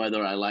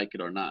 whether I like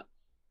it or not.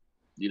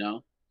 you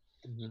know.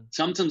 Mhm.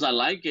 Sometimes I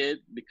like it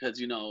because,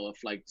 you know, of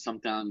like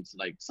sometimes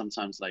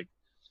like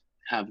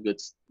have good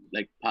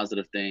like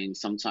positive things.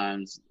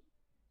 Sometimes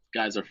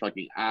guys are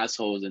fucking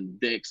assholes and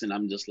dicks, and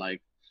I'm just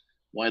like,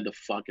 why the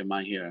fuck am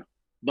I here?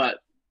 But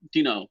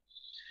you know,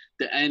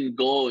 the end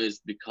goal is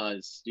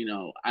because, you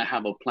know, I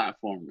have a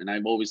platform, and I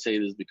always say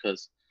this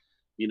because,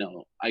 you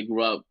know, I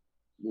grew up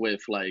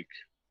with like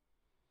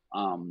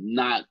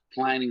not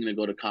planning to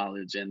go to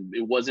college, and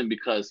it wasn't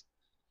because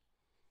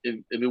if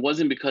it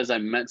wasn't because I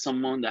met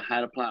someone that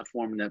had a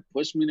platform that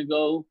pushed me to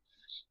go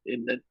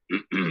and that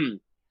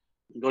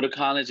go to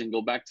college and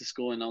go back to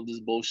school and all this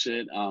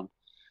bullshit.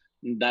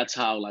 That's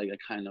how like I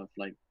kind of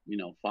like, you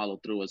know, follow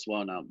through as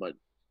well now. But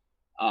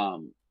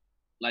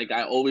like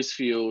I always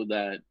feel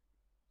that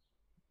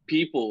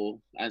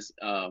people as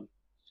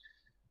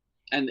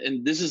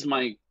and this is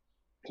my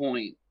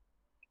point,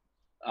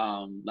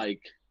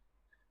 like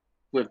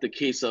with the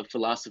case of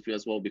philosophy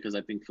as well, because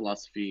I think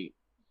philosophy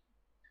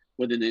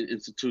within the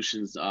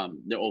institutions,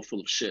 they're all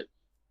full of shit.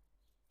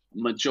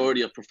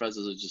 Majority of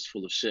professors are just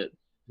full of shit.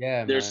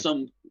 Yeah, There's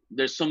man.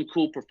 some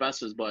cool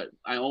professors, but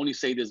I only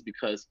say this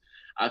because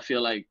I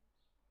feel like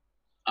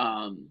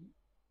um,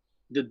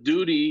 the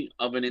duty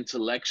of an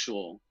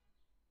intellectual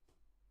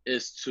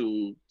is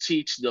to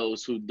teach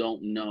those who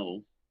don't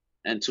know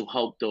and to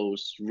help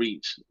those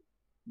reach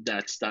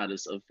that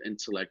status of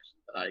intellect,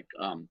 like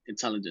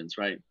intelligence,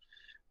 right?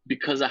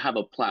 Because I have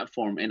a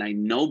platform and I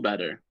know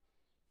better,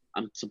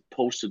 I'm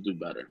supposed to do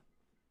better,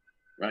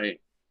 right?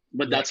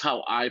 But Yeah. that's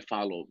how I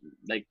follow.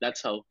 Like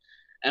that's how,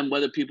 and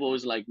whether people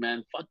is like,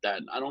 man, fuck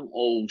that, I don't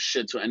owe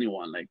shit to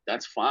anyone. Like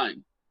that's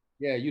fine.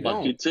 Yeah, you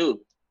Fuck you don't.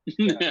 too.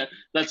 Yeah.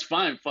 That's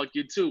fine. Fuck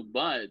you too.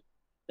 But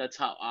that's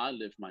how I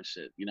live my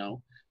shit. You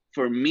know,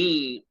 for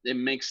me, it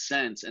makes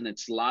sense and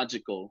it's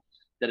logical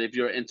that if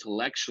you're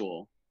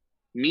intellectual,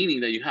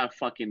 meaning that you have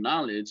fucking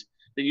knowledge,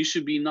 then you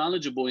should be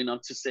knowledgeable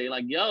enough to say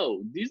like,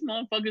 yo, these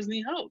motherfuckers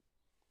need help.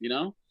 You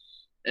know,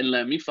 and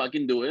let me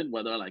fucking do it,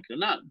 whether I like it or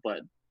not.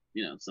 But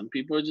you know, some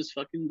people are just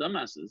fucking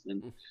dumbasses,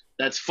 and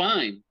that's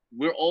fine.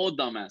 We're all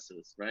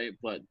dumbasses, right?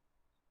 But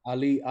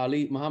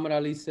Muhammad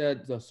Ali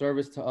said, "The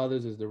service to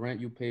others is the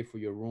rent you pay for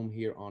your room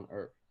here on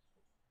earth."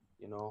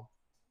 You know,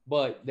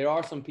 but there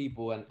are some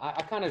people, and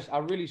I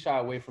really shy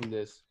away from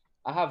this.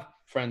 I have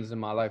friends in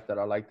my life that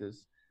are like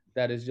this.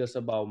 That is just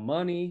about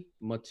money,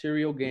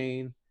 material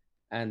gain,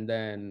 and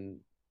then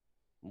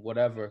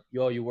whatever.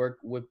 Yo, you work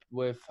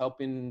with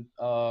helping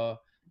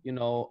you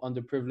know,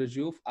 underprivileged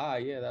youth. Ah,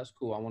 yeah, that's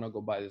cool. I want to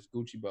go buy this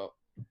Gucci belt.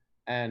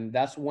 And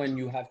that's when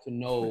you have to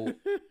know,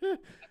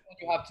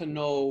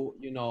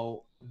 you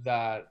know,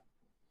 that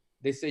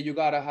they say you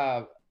gotta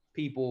have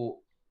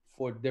people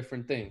for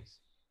different things,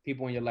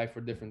 people in your life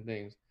for different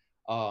things.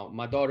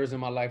 My daughter's in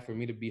my life for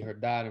me to be her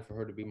dad and for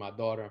her to be my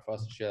daughter and for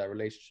us to share that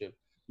relationship.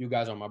 You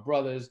guys are my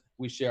brothers.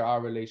 We share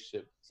our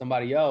relationship.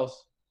 Somebody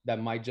else that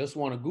might just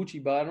want a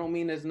Gucci belt, I don't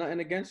mean there's nothing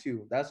against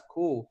you. That's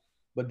cool.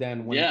 But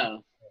then yeah,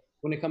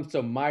 when it comes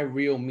to my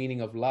real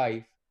meaning of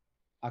life,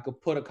 I could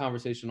put a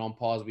conversation on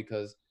pause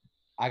because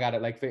I got to,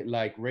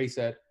 like Ray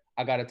said,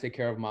 I got to take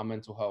care of my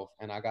mental health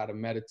and I got to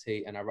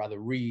meditate and I'd rather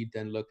read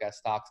than look at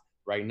stocks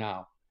right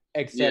now,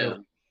 etc. yeah.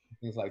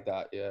 Things like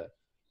that. Yeah.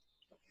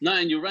 No,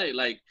 and you're right.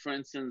 Like for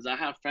instance, I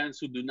have friends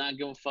who do not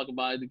give a fuck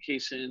about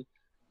education.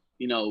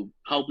 You know,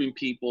 helping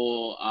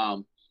people.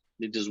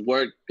 They just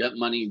work, get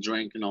money,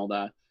 drink, and all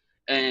that.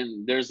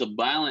 And there's a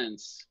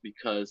balance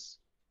because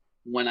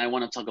when I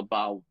want to talk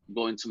about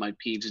going to my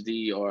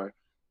PhD or,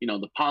 you know,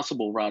 the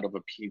possible route of a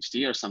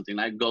PhD or something,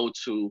 I go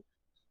to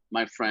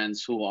my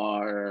friends who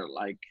are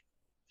like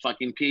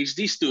fucking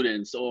PhD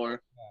students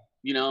or,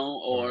 you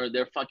know, or Right.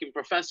 they're fucking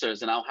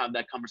professors, and I'll have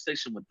that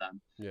conversation with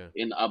them Yeah.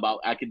 in about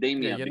Yeah,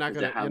 academia because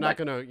they have that.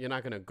 you're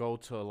not gonna go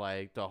to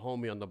like the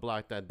homie on the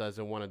block that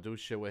doesn't want to do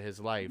shit with his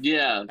life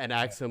Yeah, and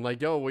ask him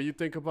like, "Yo, what you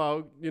think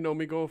about, you know,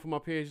 me going for my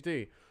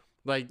PhD?"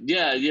 Like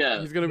yeah,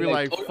 yeah. he's gonna be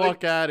Like, like,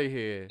 "Fuck out of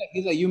here."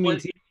 he's like, you mean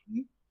But T?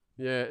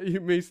 Yeah,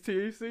 you mean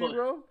TC, but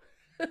bro?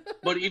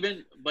 but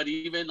even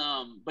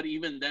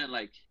then,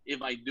 like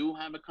if I do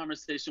have a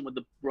conversation with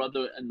the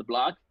brother in the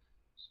block,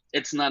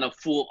 it's not a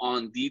full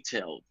on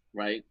detailed,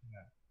 right?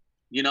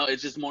 You know,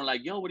 it's just more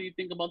like, yo, what do you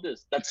think about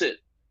this? That's it.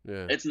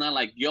 Yeah. It's not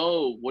like,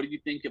 yo, what do you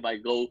think if I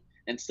go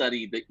and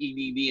study the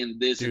EDD and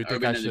this Do in you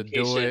think I urban should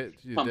do education it?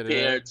 You did it.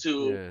 compared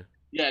to, Yeah.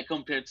 yeah,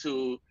 compared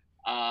to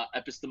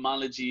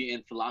epistemology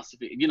and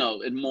philosophy, you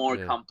know, and more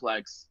Yeah.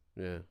 complex.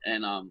 Yeah.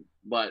 And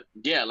but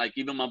yeah, like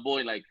even my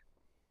boy, like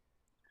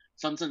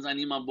sometimes I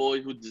need my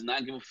boy who does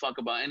not give a fuck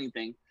about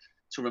anything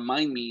to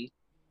remind me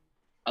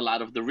a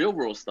lot of the real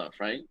world stuff,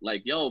 right?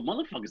 Like, yo,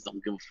 motherfuckers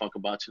don't give a fuck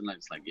about you. And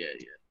it's like, yeah,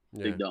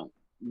 they Yeah. don't,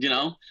 you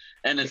know?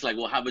 And it's like,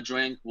 we'll have a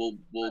drink, we'll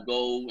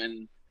go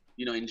and,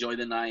 you know, enjoy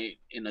the night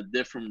in a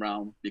different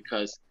realm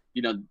because,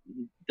 you know,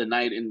 the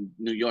night in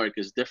New York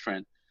is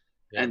different.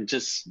 Yeah. And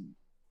just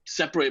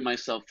separate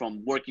myself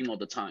from working all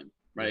the time,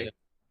 right? Yeah.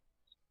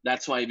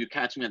 That's why if you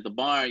catch me at the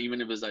bar, even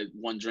if it's like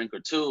one drink or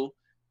two,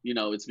 you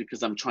know, it's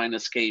because I'm trying to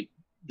escape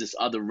this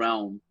other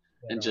realm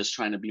and just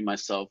trying to be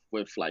myself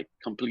with like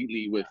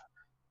completely with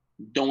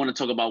don't want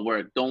to talk about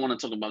work, don't want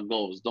to talk about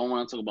goals, don't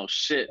want to talk about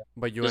shit.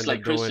 But you Just end like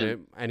up doing Christian. it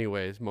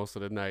anyways most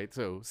of the night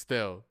too.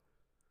 Still,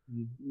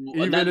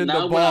 That, even in the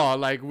now bar,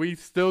 like we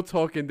still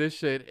talking this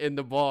shit in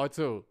the bar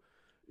too.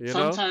 You know?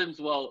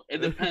 sometimes, well,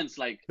 it depends.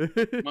 Like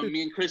when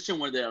me and Christian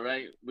were there,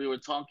 right? We were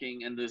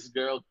talking, and this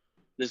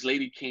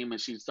lady came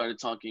and she started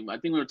talking. I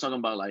think we were talking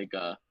about like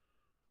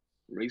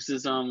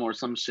racism or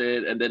some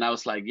shit. And then I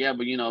was like, yeah,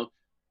 but you know,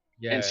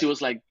 and she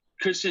was like,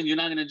 Christian, you're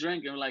not gonna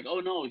drink. And we're like, oh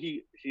no,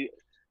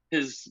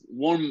 his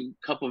warm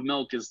cup of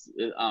milk is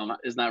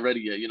not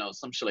ready yet, you know,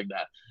 some shit like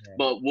that. Yeah.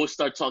 But we'll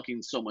start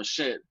talking so much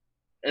shit.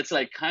 It's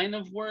like kind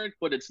of work,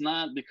 but it's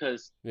not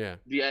because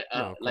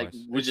like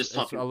we're just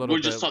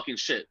talking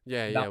shit.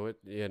 Yeah,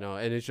 you know,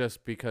 and it's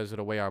just because of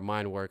the way our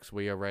mind works.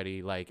 We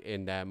already like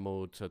in that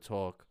mood to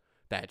talk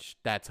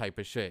that type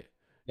of shit.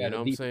 You know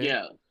what I'm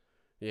saying?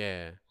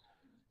 Yeah.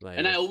 Like,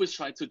 and I always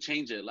try to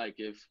change it. Like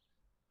if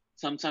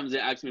sometimes they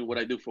ask me what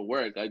I do for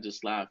work, I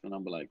just laugh and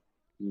I'm like,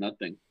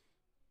 nothing.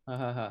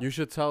 You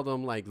should tell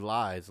them like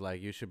lies.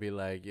 Like you should be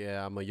like,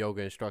 yeah, I'm a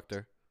yoga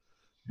instructor.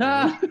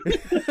 I'm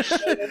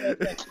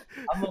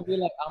gonna be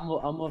like,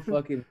 I'm a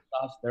fucking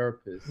massage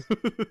therapist. I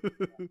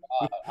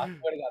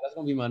swear to God, that's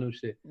gonna be my new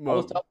shit. I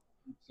was talking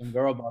to some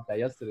girl about that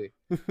yesterday.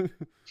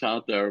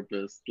 Child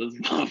therapist. This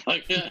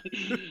motherfucker.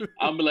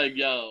 I'm like,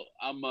 yo,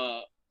 I'm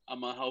a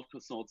health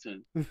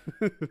consultant.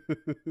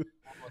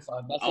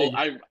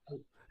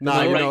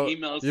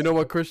 You know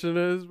what Christian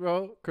is,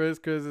 bro? Chris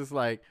is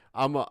like,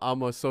 I'm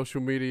a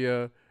social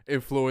media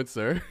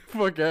influencer.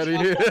 Fuck out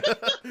of here.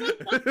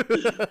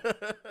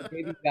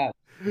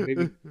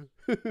 Maybe.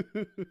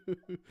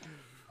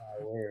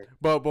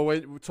 But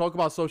when we talk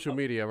about social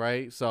media,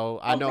 right? So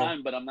I know,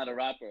 but I'm not a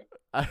rapper.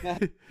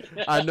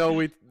 I know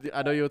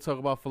you'll talk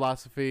about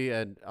philosophy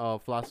and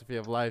philosophy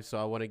of life. So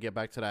I want to get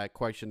back to that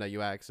question that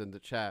you asked in the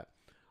chat.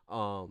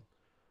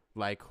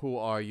 Like, who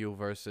are you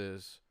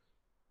versus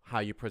how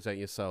you present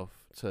yourself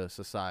to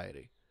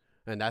society,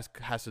 and that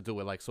has to do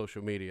with like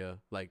social media,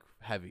 like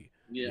heavy.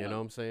 You know what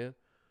I'm saying?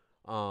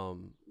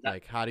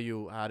 Like how do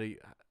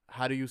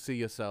you see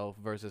yourself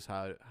versus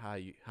how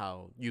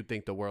you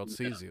think the world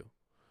sees you?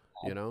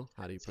 You know,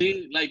 how do you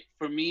see? Like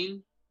for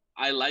me,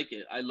 I like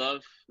it. I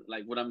love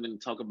like what I'm going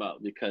to talk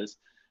about because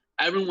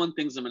everyone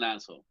thinks I'm an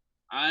asshole.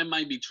 I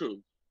might be true,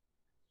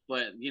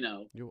 but you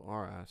know, you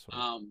are an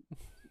asshole.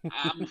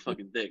 I'm a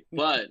fucking dick,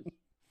 but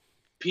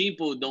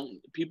people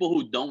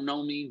who don't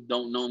know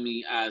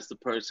me as the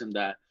person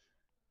that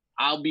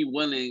I'll be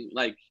willing,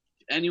 like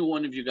any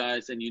one of you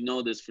guys, and you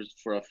know this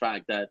for a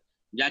fact, that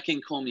y'all can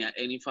call me at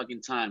any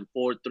fucking time,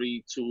 4,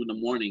 3, 2 in the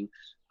morning.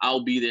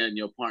 I'll be there in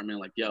your apartment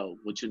like, yo,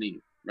 what you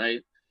need,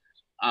 right?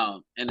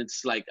 And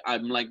it's like,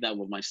 I'm like that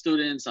with my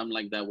students. I'm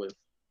like that with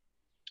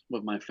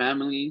my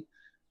family.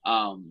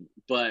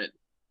 But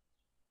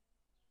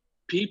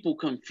people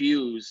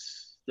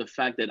confuse the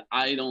fact that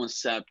I don't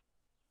accept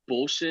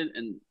bullshit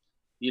and,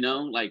 you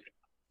know, like,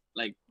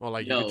 or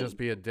like you could just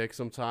be a dick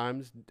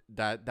sometimes.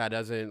 That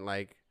doesn't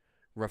like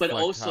reflect but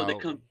also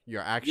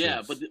your actions.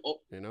 Yeah, but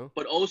you know.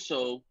 But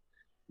also,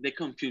 they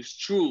confuse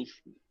truth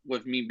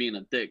with me being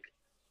a dick.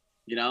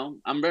 You know,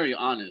 I'm very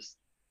honest.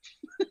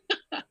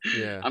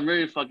 Yeah, I'm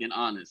very fucking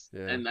honest,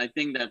 yeah. And I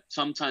think that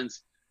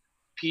sometimes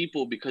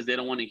people, because they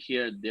don't want to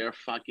hear their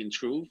fucking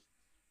truth,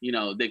 you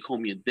know, they call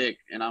me a dick,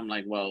 and I'm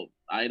like, well,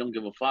 I don't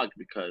give a fuck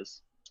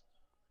because,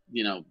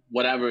 you know,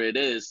 whatever it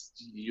is,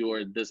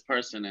 you're this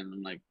person, and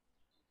I'm like,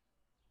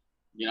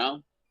 you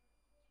know,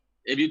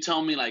 if you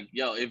tell me like,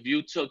 yo, if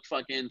you took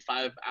fucking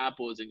 5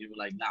 apples and you were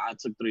like, nah, I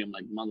took 3, I'm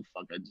like,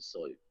 motherfucker, I just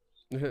saw you.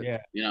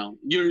 Yeah. You know,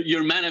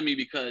 you're mad at me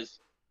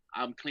because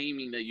I'm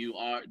claiming that you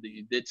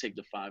did take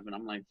the 5, and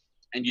I'm like,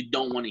 and you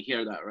don't want to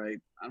hear that, right?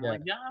 I'm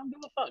like, yeah, I don't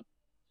give a fuck.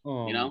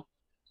 You know?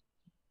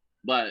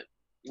 But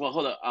well,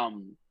 hold up.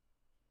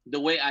 The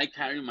way I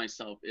carry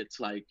myself, it's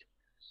like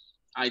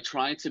I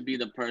try to be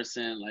the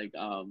person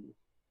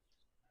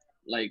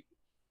like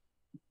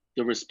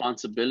the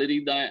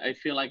responsibility that I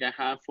feel like I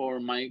have for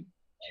my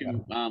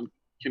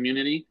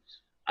community.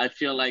 I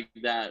feel like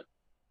that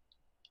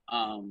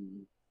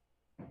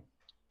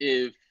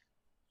if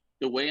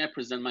the way I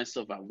present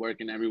myself at work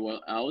and everywhere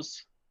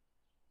else,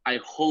 I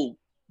hope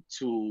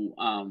to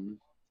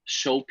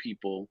show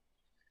people,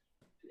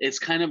 it's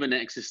kind of an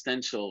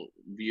existential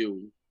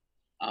view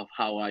of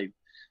how I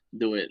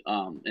do it.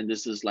 And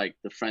this is like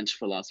the French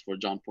philosopher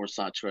Jean-Paul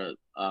Sartre,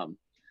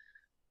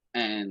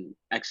 and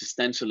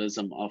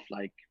existentialism of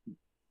like,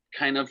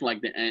 kind of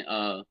like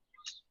the,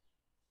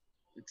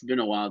 it's been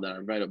a while that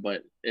I've read it,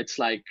 but it's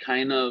like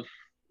kind of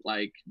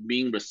like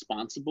being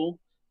responsible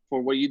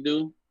for what you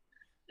do,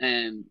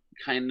 and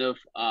kind of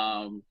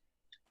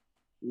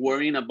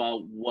worrying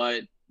about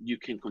what you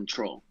can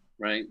control,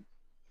 right?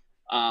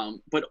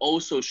 But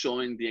also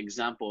showing the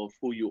example of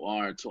who you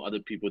are to other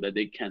people that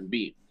they can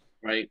be,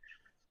 right?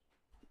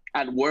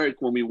 At work,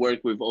 when we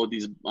work with all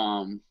these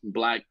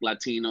Black,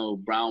 Latino,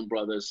 brown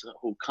brothers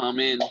who come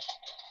in,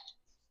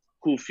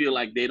 who feel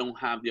like they don't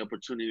have the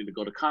opportunity to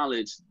go to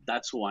college,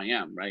 that's who I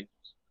am, right?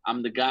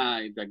 I'm the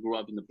guy that grew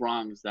up in the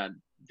Bronx that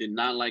did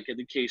not like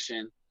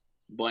education,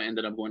 but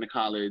ended up going to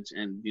college,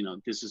 and you know,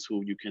 this is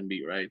who you can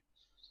be, right?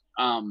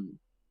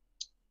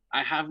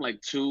 I have like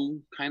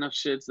two kind of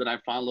shits that I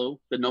follow.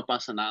 The no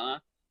pasa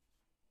nada,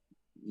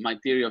 my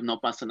theory of no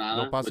pasa No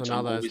nada, pasa which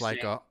I'm nada is always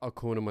like saying. a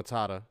Hakuna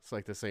Matata. It's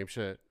like the same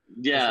shit.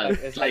 Yeah,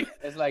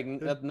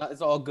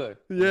 It's all good.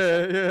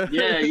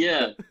 Yeah.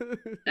 yeah.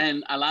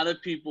 And a lot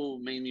of people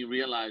made me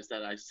realize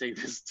that I say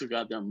this too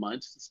goddamn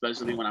much,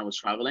 especially when I was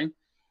traveling.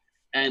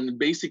 And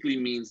basically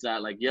means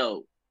that like,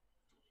 yo,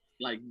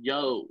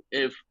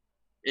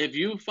 if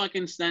you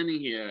fucking standing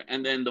here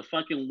and then the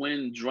fucking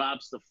wind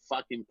drops the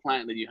fucking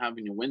plant that you have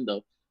in your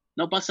window,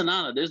 no pasa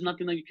nada. There's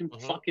nothing that you can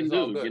fucking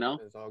do, you know?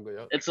 It's all good.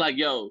 Yep. It's like,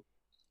 yo,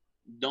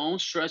 don't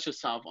stress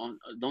yourself on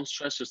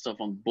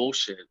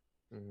bullshit,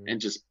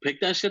 and just pick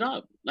that shit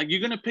up. Like,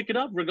 you're gonna pick it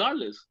up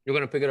regardless. You're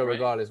gonna pick it up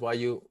regardless. Why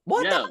you?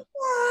 What the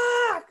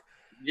fuck?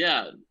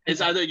 Yeah, it's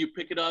either you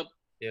pick it up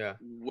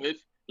with,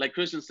 like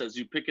Christian says,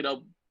 you pick it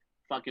up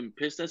fucking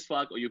pissed as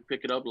fuck, or you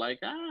pick it up like,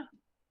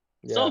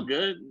 it's all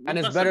good. And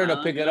it's better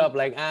to pick it up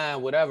like,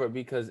 whatever,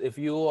 because if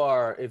the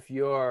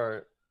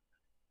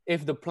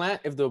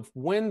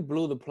wind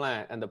blew the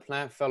plant and the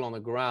plant fell on the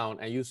ground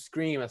and you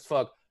scream as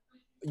fuck,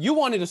 you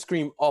wanted to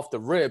scream off the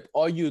rip.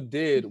 All you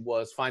did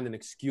was find an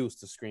excuse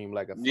to scream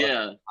like a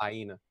fucking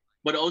hyena.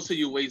 But also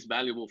you waste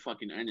valuable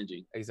fucking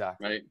energy.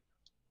 Exactly. Right.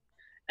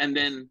 And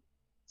then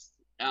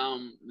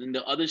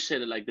the other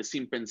shit, like the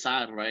sin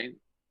pensar, right?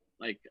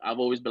 Like, I've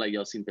always been like,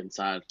 yo, sin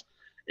pensar.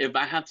 If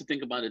I have to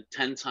think about it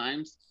 10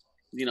 times,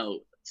 you know,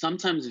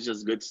 sometimes it's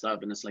just good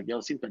stuff, and it's like, yo,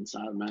 sin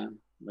pensar, man.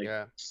 Like,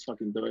 just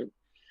fucking do it.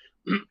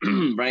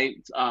 Right?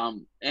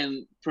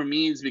 And for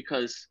me, it's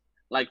because,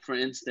 like, for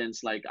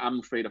instance, like, I'm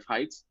afraid of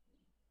heights.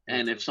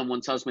 And if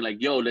someone tells me,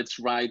 like, yo, let's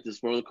ride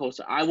this roller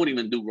coaster, I wouldn't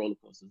even do roller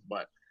coasters,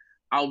 but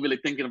I'll be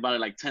like thinking about it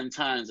like 10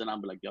 times, and I'll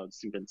be like, yo,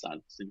 sin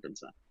pensar.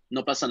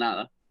 No pasa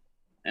nada.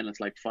 And it's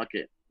like, fuck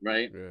it,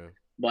 right? Yeah.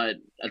 But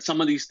at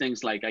some of these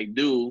things, like I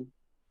do,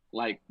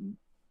 like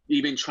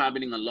even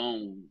traveling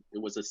alone,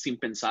 it was a sin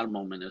pensar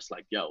moment. It's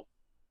like, yo,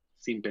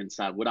 sin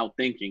pensar, without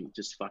thinking,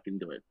 just fucking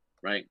do it,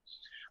 right?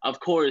 Of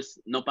course,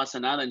 no pasa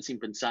nada and sin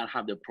pensar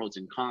have their pros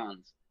and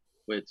cons,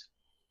 which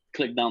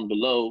click down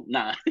below.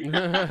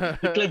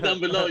 Click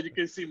down below, you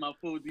can see my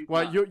food.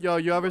 Well,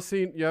 you ever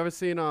seen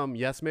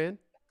Yes Man?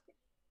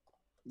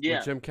 Yeah.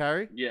 With Jim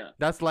Carrey? Yeah.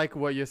 That's like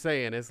what you're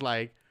saying. It's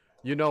like,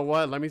 you know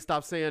what? Let me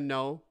stop saying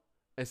no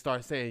and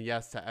start saying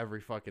yes to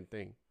every fucking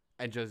thing,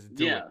 and just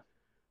do it.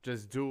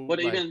 Just do. But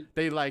like, even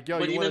they like, yo,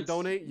 you want to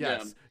donate?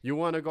 Yes. Yeah. You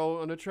want to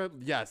go on a trip?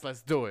 Yes.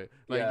 Let's do it.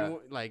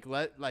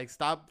 Like,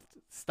 stop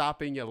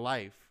stopping your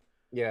life.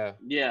 Yeah.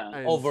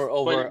 Over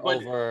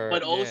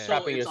but also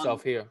trapping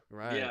yourself here.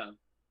 Right. Yeah.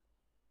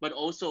 But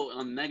also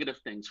on negative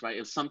things, right?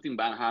 If something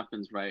bad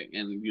happens, right,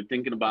 and you're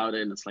thinking about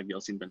it, and it's like, yo,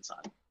 sin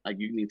pensar, like,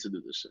 you need to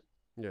do this shit.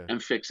 Yeah.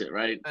 And fix it,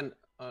 right? And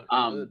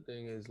another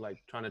thing is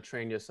like trying to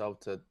train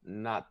yourself to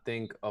not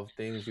think of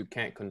things you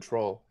can't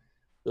control.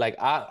 Like,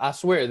 I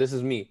swear, this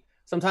is me.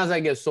 Sometimes I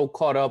get so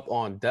caught up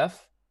on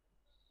death.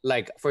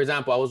 Like, for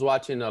example, I was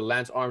watching a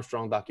Lance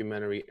Armstrong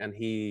documentary, and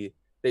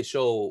they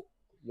show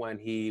when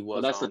he was.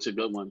 Oh, that's such a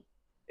good one.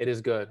 It is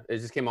good. It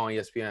just came out on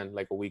ESPN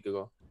like a week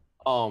ago.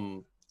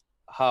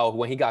 How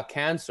when he got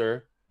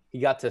cancer, he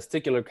got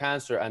testicular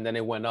cancer, and then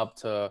it went up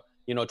to,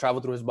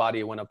 traveled through his body,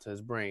 it went up to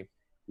his brain.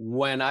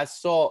 When I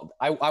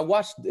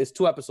watched, it's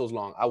 2 episodes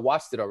long. I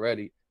watched it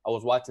already. I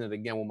was watching it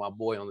again with my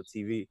boy on the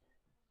TV,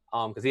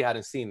 because he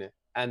hadn't seen it.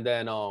 And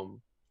then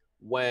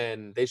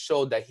when they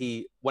showed that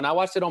when I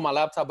watched it on my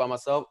laptop by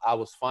myself, I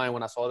was fine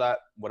when I saw that,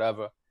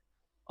 whatever.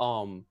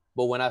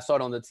 But when I saw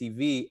it on the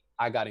TV,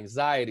 I got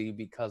anxiety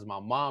because my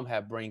mom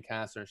had brain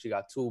cancer and she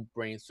got 2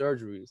 brain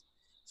surgeries.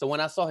 So when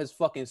I saw his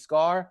fucking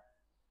scar,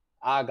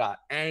 I got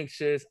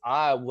anxious.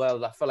 I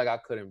felt like I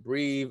couldn't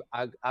breathe.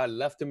 I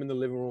left him in the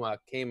living room. I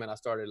came and I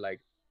started like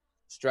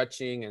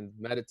stretching and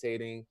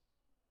meditating.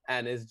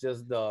 And it's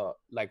just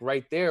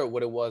right there,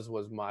 what it was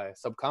my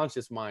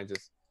subconscious mind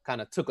just kind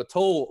of took a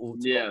toll.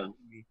 Yeah.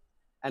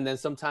 And then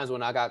sometimes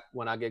when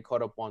I get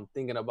caught up on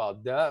thinking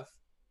about death,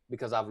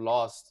 because I've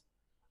lost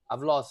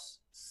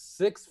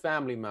 6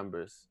 family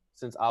members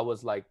since I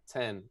was like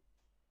 10.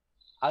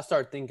 I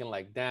start thinking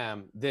like,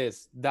 damn,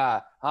 this,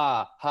 that,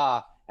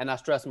 and I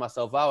stress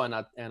myself out,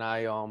 and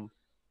I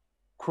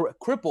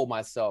cripple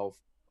myself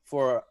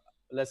for,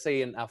 let's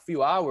say, in a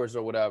few hours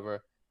or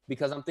whatever,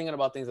 because I'm thinking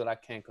about things that I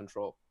can't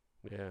control.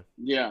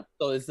 Yeah.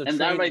 So it's the and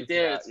that right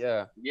there,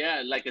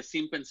 yeah, like a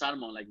sin pensar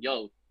moment. Like,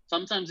 yo,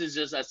 sometimes it's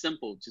just as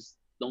simple. Just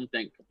don't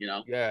think,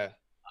 Yeah.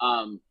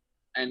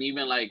 And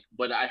even like,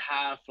 but I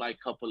have like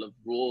a couple of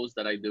rules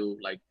that I do,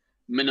 like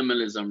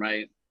minimalism,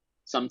 right?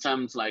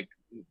 Sometimes like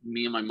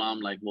me and my mom,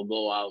 like, we'll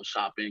go out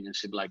shopping, and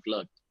she'll be like,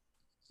 look,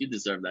 you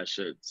deserve that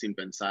shit, sin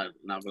pensar.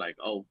 And I'll be like,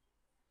 oh,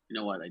 you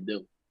know what, I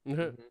do.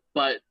 Mm-hmm.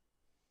 But,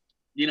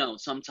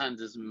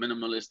 sometimes it's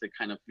minimalistic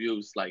kind of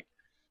views. Like,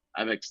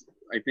 I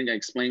think I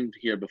explained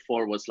here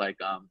before, was like,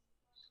 I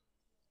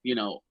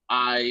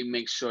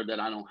make sure that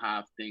I don't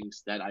have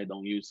things that I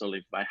don't use. So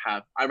if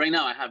right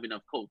now I have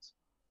enough coats,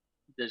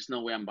 there's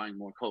no way I'm buying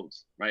more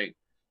coats, right?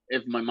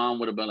 if my mom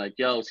would have been like,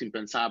 yo, sin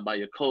pensar, buy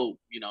your coat,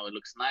 you know, it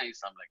looks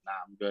nice, I'm like,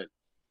 nah, I'm good.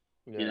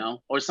 You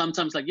know, or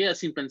sometimes like, yeah,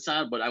 sin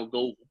pensar, but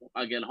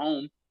I get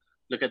home,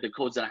 look at the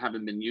codes that I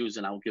haven't been used,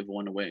 and I'll give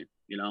one away,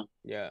 you know?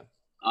 Yeah.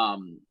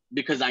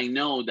 Because I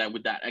know that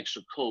with that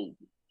extra code,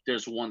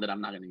 there's one that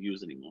I'm not going to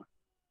use anymore,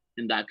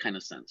 in that kind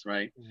of sense,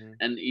 right?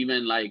 And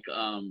even like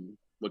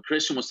what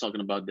Christian was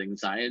talking about, the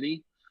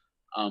anxiety,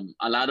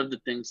 a lot of the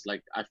things,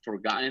 like I've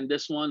forgotten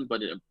this one,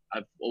 but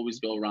I've always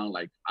go around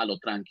like a lo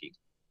tranqui,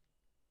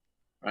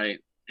 right?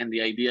 And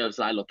the idea of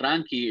a lo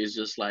tranqui is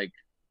just like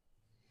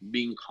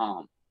being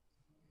calm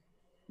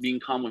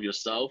with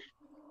yourself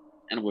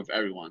and with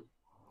everyone.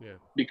 Yeah.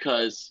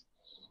 Because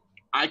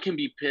I can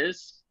be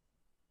pissed,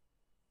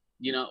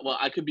 you know, well,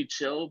 I could be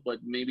chill, but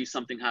maybe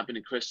something happened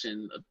to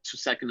Christian 2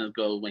 seconds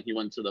ago when he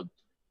went to the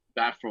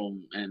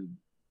bathroom and,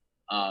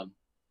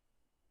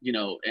 you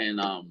know, and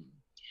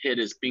hit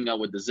his finger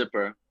with the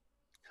zipper.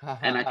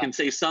 And I can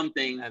say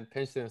something and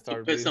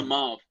to piss him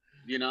off,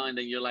 you know, and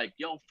then you're like,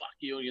 yo, fuck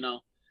you, you know.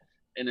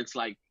 And it's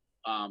like,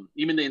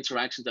 even the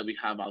interactions that we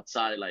have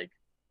outside, like,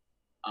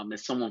 if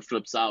someone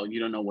flips out, you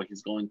don't know what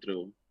he's going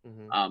through.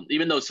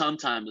 Even though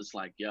sometimes it's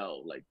like,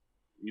 yo, like,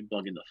 you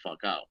bugging the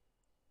fuck out.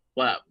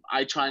 But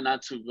I try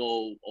not to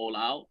go all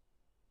out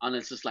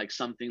unless it's like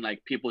something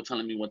like people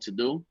telling me what to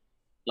do.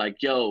 Like,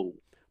 yo,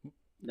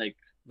 like,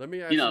 let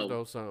me ask you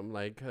though something,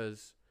 like,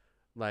 because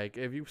like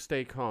if you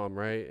stay calm,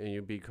 right, and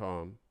you be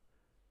calm,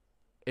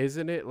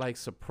 isn't it like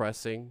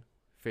suppressing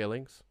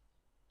feelings?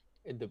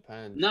 It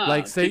depends. Nah,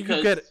 like, say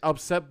you get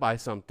upset by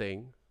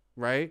something,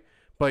 right?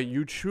 But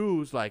you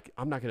choose, like,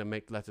 I'm not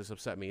gonna let this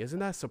upset me. Isn't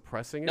that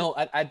suppressing it? No,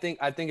 I think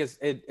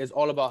it's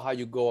all about how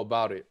you go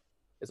about it.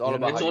 It's all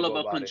about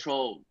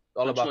control.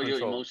 All about control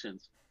your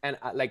emotions. And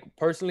like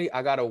personally,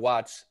 I gotta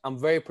watch. I'm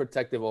very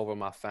protective over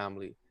my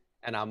family,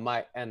 and I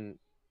might, and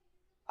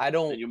I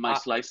don't. And you might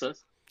slice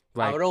us.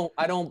 Like,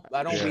 I don't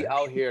be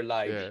out here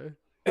like,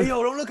 hey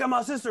yo, don't look at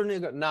my sister,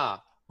 nigga. Nah,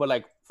 but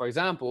like for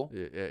example,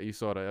 yeah, you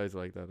saw that. I was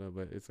like that,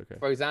 but it's okay.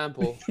 For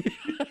example,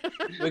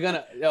 we're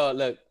gonna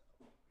look.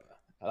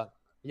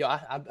 Yo,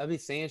 I be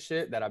saying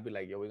shit that I'd be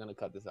like, yo, we're gonna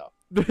cut this out.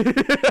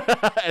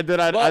 and then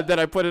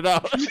I put it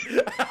out.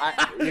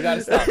 You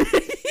gotta stop.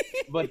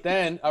 But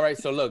then, all right,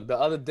 so look, the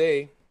other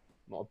day,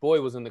 my boy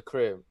was in the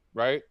crib,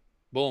 right?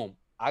 Boom.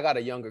 I got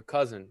a younger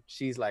cousin.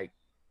 She's like,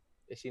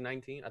 is she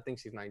 19? I think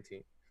she's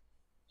 19.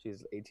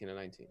 She's 18 or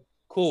 19.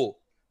 Cool.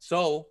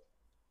 So,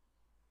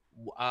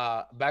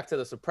 back to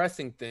the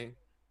suppressing thing.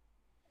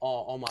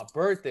 On my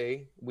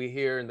birthday, we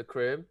here in the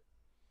crib,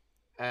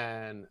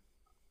 and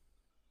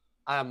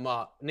I'm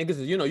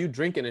niggas, you know, you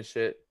drinking and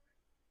shit,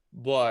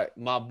 but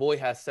my boy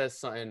has said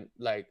something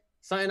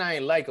I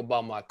ain't like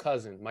about my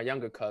cousin, my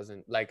younger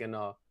cousin, like in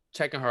a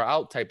checking her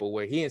out type of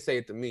way. He didn't say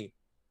it to me.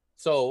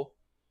 So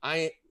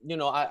I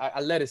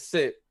let it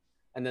sit.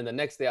 And then the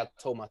next day I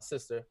told my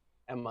sister,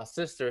 and my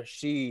sister,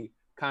 she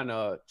kind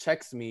of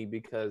checks me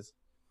because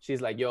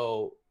she's like,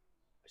 yo,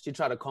 she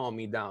tried to calm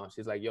me down.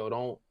 She's like,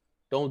 yo,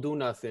 don't do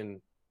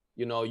nothing.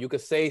 You know, you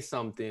could say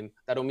something.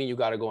 That don't mean you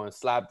got to go and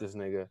slap this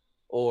nigga.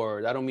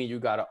 Or that don't mean you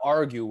got to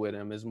argue with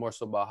him. It's more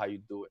so about how you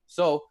do it.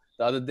 So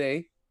the other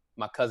day,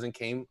 my cousin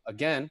came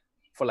again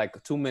for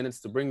like 2 minutes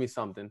to bring me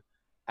something.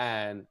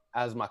 And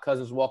as my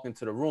cousin's walking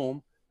to the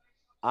room,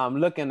 I'm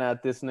looking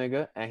at this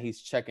nigga and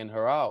he's checking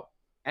her out.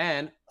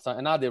 And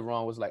something I did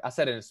wrong was like, I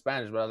said it in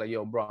Spanish, but I was like,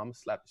 yo, bro, I'm gonna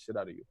slap the shit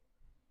out of you.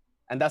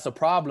 And that's a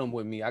problem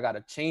with me. I got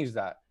to change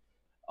that.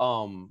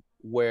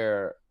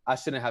 Where I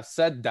shouldn't have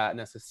said that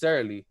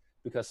necessarily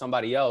because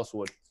somebody else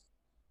would,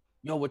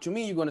 yo, what you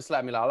mean you're going to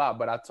slap me la la?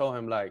 But I told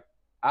him like,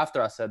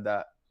 after I said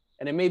that,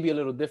 and it may be a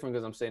little different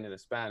because I'm saying it in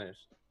Spanish.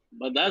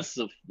 But that's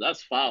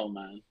foul,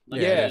 man.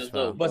 Like, yeah,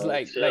 foul. But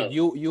like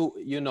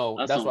you know,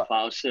 that's some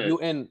foul shit. You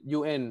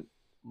in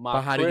my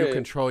But how crib, do you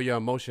control your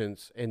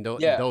emotions in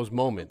those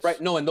moments? Right.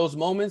 No, in those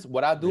moments,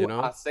 what I do,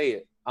 I say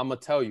it. I'm gonna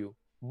tell you.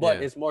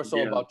 But it's more so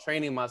about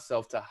training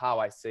myself to how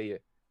I say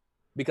it.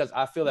 Because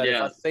I feel that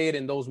if I say it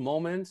in those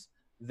moments,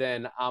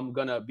 then I'm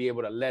gonna be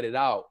able to let it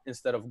out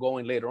instead of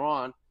going later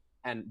on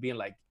and being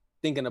like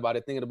thinking about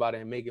it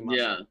and making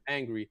myself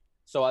angry.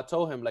 So I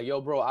told him like,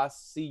 yo, bro, I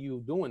see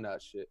you doing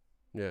that shit.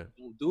 Yeah.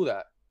 Don't do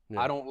that.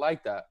 Yeah. I don't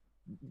like that.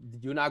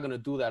 You're not gonna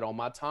do that on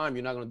my time.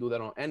 You're not gonna do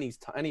that on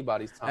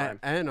anybody's time.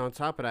 And on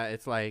top of that,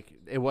 it's like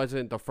it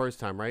wasn't the first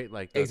time, right?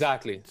 Like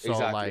exactly. So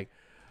like,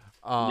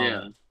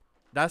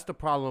 that's the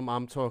problem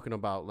I'm talking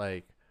about.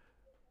 Like,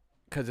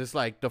 because it's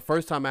like the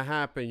first time it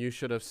happened, you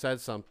should have said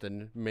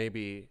something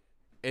maybe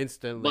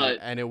instantly,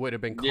 and it would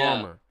have been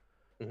calmer.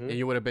 Mm-hmm. And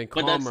you would have been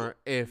calmer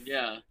if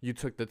you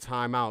took the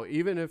time out,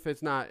 even if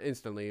it's not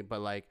instantly, but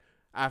like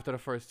after the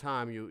first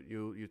time,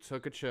 you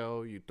took a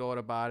chill, you thought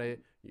about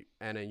it,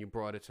 and then you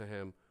brought it to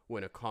him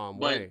in a calm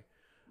way.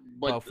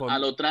 But a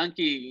lo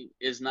tranqui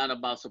is not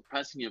about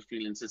suppressing your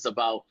feelings. It's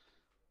about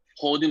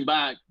holding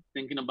back,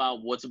 thinking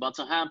about what's about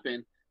to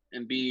happen,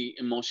 and be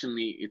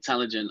emotionally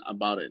intelligent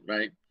about it,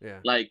 right? Yeah.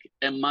 Like,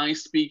 am I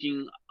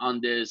speaking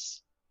on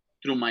this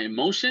through my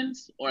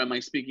emotions, or am I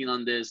speaking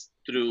on this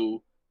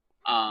through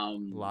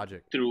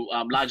logic? Through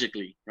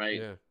logically, right?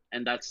 Yeah.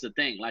 And that's the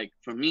thing. Like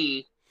for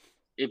me,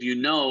 if you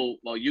know,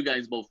 well, you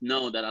guys both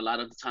know that a lot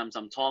of the times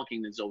I'm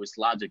talking is always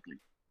logically.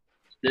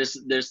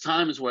 There's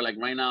times where like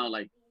right now,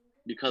 like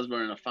because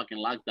we're in a fucking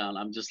lockdown,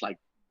 I'm just like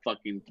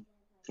fucking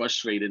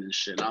frustrated and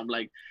shit. I'm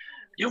like,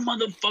 you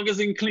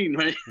motherfuckers ain't clean,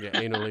 right? Yeah,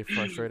 anally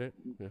frustrated.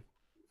 Yeah.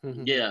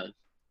 Yeah,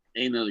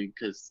 anally,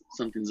 because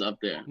something's up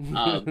there.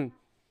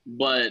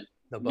 But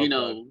you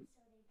know,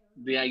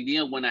 the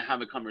idea when I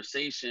have a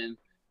conversation,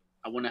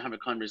 I want to have a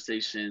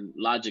conversation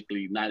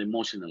logically, not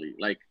emotionally.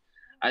 Like,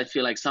 I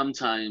feel like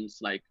sometimes,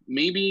 like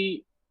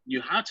maybe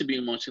you have to be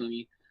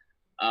emotionally,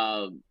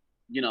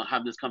 you know,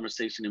 have this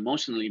conversation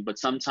emotionally, but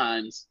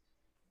sometimes,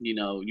 you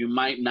know, you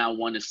might not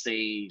want to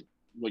say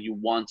what you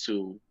want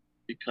to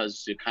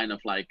because you're kind of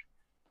like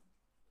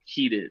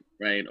heated,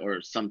 right?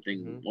 Or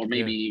something, or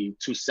maybe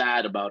too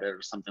sad about it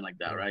or something like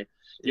that, right?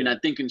 You're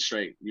not thinking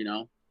straight, you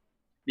know?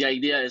 The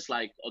idea is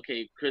like,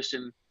 okay,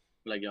 Christian,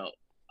 like, yo,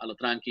 a lo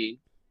tranqui,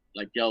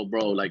 like, yo,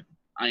 bro, like,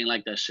 I ain't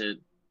like that shit.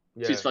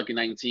 She's fucking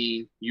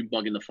 19, you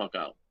bugging the fuck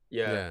out.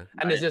 And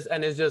right?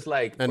 it's just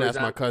like, and that's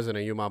my cousin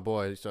and you my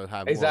boy, so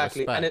have more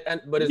respect.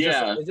 But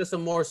it's just a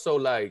more so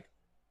like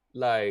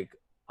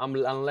I'm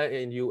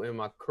letting you in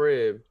my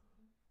crib,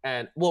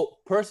 and well,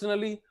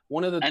 personally,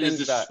 one of the things it's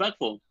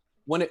disrespectful.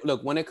 When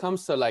it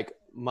comes to like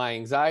my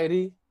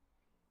anxiety,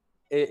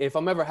 if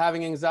I'm ever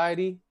having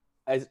anxiety,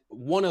 as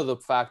one of the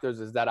factors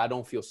is that I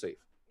don't feel safe,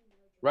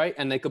 right?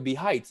 And they could be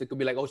heights. It could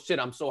be like, oh shit,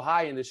 I'm so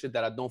high in this shit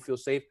that I don't feel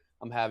safe.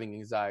 I'm having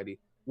anxiety.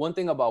 One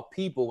thing about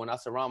people, when I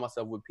surround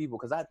myself with people,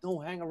 because I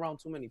don't hang around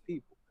too many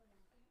people,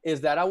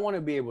 is that I want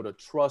to be able to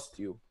trust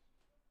you.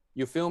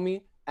 You feel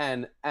me?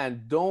 And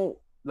don't,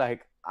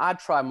 like, I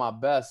try my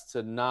best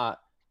to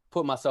not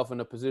put myself in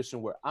a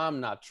position where I'm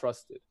not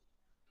trusted.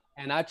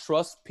 And I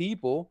trust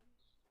people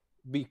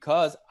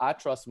because I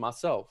trust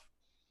myself.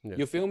 Yeah.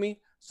 You feel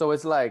me? So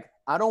it's like,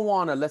 I don't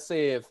want to, let's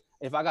say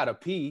if I got to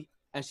pee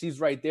and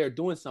she's right there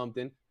doing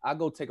something, I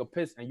go take a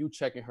piss and you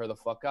checking her the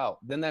fuck out.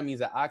 Then that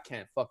means that I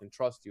can't fucking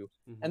trust you.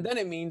 And then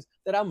it means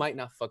that I might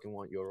not fucking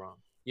want you around.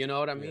 You know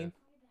what I mean?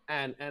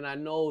 And I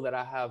know that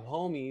I have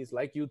homies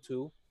like you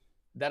two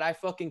that I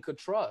fucking could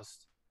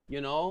trust,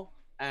 you know?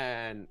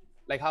 And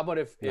like, how about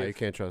if you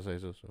can't trust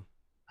Jesus. So.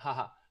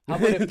 Haha. How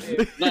about if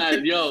Jesus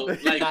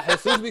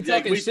be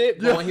talking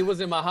shit, but when he was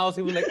in my house,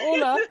 he was like,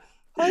 hola,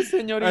 hi,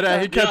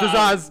 señorita. He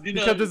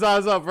kept his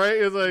eyes up, right?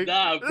 He was like,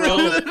 nah,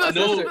 bro,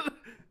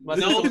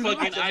 no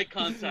fucking eye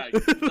contact.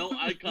 No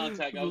eye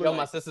contact.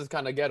 My sister's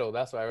kind of ghetto.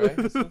 That's why,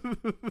 right?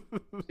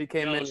 She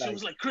came in. She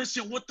was like,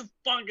 Christian, what the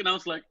fuck? And I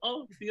was like,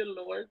 oh, dear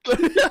Lord.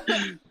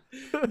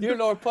 Dear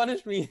Lord,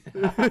 punish me.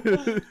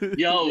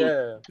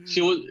 Yo,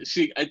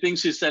 I think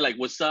she said like,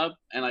 what's up?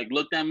 And like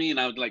looked at me and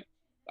I was like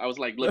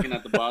looking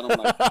at the bottom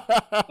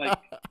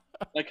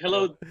like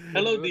hello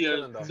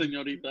dear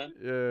señorita.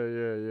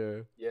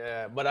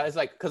 Yeah, but it's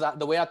like, because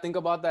the way I think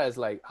about that is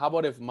like, how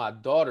about if my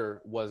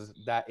daughter was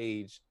that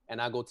age and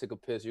I go take a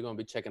piss, you're gonna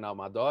be checking out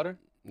my daughter?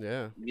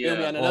 Yeah.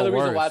 And another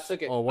reason why I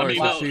took it, or worse,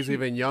 she's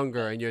even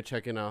younger and you're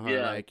checking out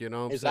her, like, you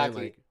know what I'm saying?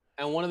 Like,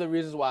 and one of the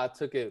reasons why I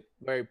took it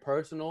very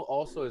personal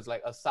also is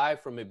like,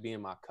 aside from it being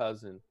my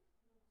cousin,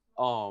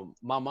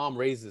 my mom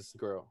raised this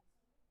girl.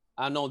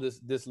 I know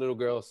this little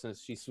girl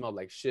since she smelled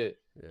like shit.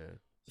 Yeah.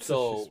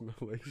 So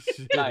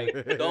like,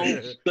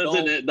 don't.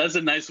 That's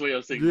a nice way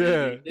of saying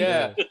it.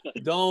 Yeah.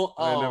 Don't.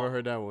 I never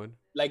heard that one.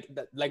 Like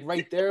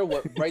right there,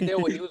 what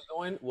he was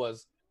doing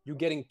was you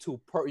getting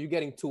too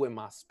in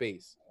my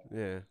space.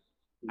 Yeah.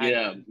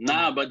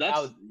 But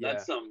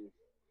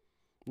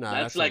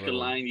that's like a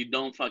line you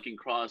don't fucking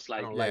cross. Like,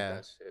 I don't like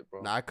that shit,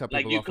 bro. I cut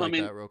people off like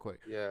that real quick.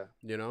 Yeah.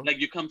 You know? Like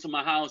you come to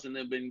my house and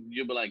then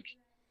you'll be like,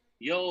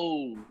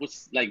 yo,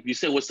 what's, like, you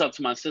say what's up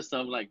to my sister.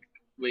 I'm like,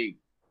 wait,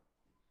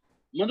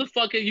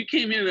 motherfucker, you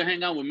came here to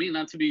hang out with me,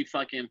 not to be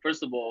fucking,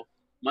 first of all,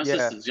 my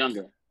sister's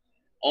younger.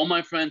 All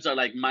my friends are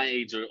like my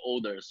age or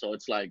older. So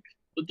it's like,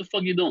 what the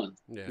fuck you doing?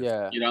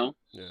 Yeah. You know?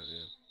 Yeah.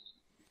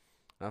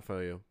 I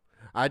feel you.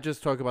 I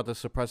just talk about the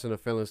suppressing the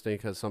feelings thing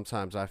because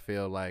sometimes I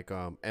feel like,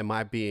 am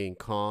I being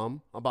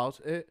calm about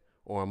it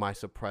or am I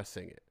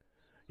suppressing it?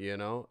 You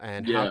know?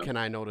 And how can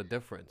I know the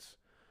difference?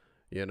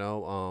 You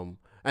know?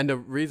 And the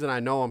reason I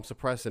know I'm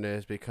suppressing it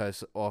is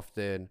because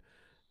often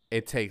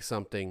it takes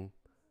something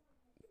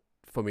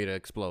for me to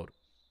explode.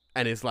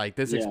 And it's like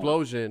this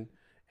explosion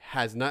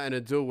has nothing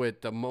to do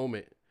with the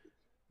moment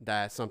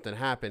that something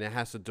happened. It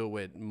has to do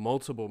with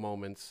multiple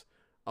moments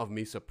of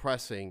me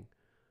suppressing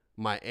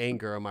my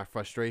anger or my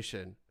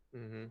frustration,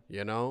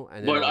 you know?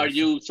 And but are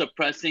you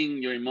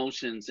suppressing your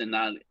emotions and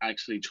not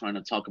actually trying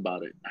to talk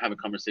about it, have a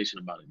conversation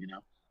about it, you know?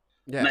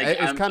 Yeah, like,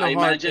 it's kind of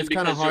hard. It's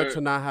kind of hard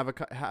to not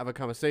have a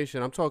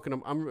conversation. I'm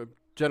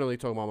generally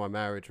talking about my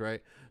marriage,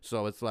 right?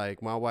 So it's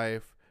like my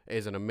wife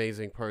is an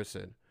amazing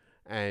person,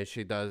 and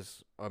she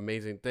does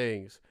amazing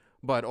things.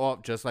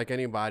 But just like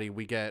anybody,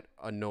 we get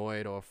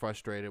annoyed or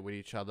frustrated with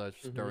each other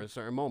during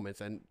certain moments.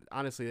 And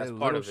honestly, that's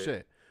little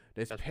shit.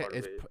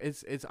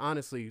 It's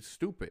honestly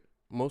stupid.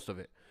 most of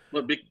it.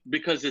 But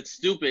because it's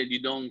stupid,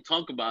 you don't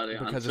talk about it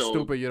because it's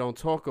stupid, you don't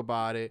talk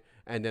about it,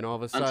 and then all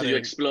of a sudden until you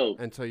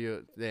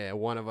explode.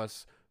 One of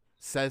us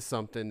says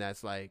something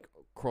that's like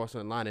crossing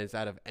the line, and it's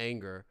out of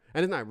anger,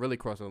 and it's not really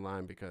crossing the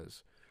line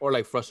because. Or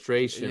like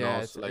frustration. Yeah,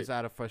 also, it's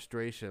out of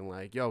frustration.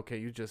 Like, yo,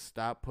 can you just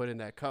stop putting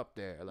that cup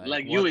there?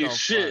 Like you ain't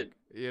shit. Fuck?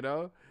 You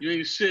know? You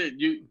ain't shit.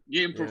 You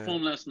didn't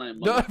perform last night,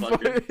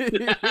 motherfucker.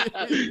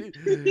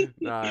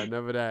 Nah,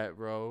 never that,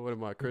 bro. What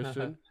am I,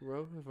 Christian,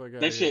 bro?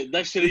 That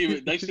should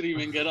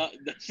even get up.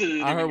 That should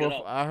even get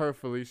up. I heard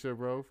Felicia,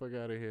 bro. Fuck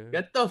out of here.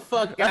 Get the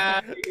fuck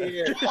out of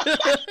here.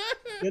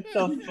 Get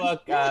the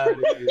fuck out of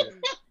here.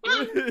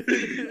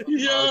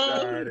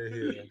 Yeah.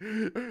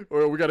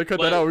 Well, we gotta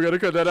cut that out. We gotta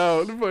cut that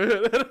out.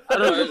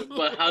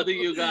 But how do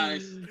you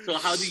guys?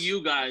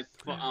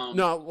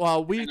 No,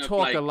 well, we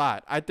talk a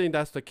lot. I think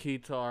that's the key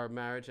to our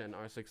marriage and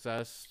our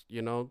success.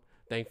 You know,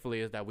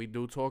 thankfully, is that we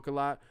do talk a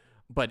lot,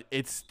 but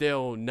it's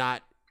still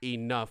not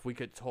enough. We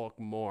could talk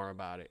more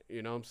about it.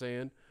 You know what I'm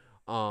saying?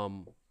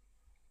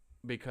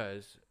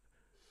 Because,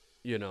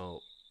 you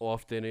know,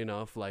 often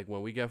enough, like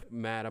when we get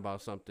mad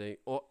about something,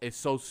 or it's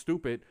so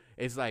stupid,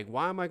 it's like,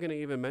 why am I gonna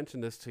even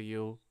mention this to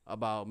you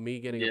about me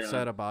getting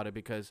upset about it?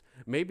 Because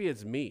maybe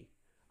it's me.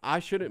 I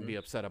shouldn't be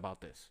upset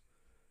about this.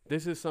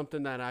 This is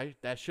something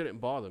that shouldn't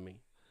bother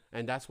me,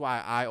 and that's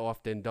why I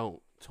often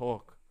don't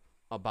talk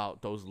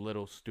about those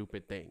little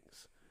stupid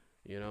things.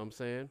 You know what I'm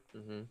saying?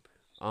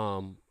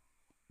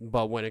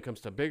 But when it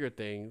comes to bigger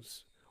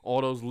things,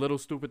 all those little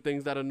stupid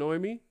things that annoy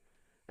me,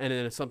 and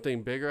then if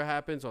something bigger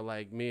happens, or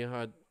like me and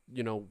her,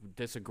 you know,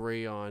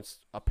 disagree on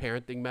a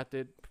parenting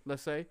method,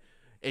 let's say,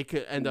 it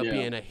could end up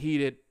being a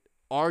heated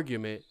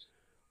argument,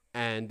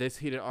 and this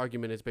heated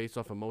argument is based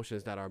off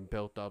emotions that are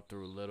built up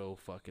through little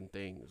fucking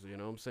things. You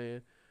know what I'm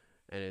saying?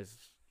 And it's,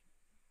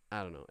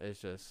 I don't know.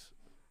 It's just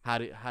how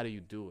do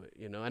you do it?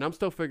 You know? And I'm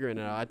still figuring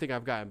it out. I think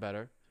I've gotten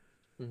better.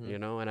 You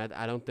know, and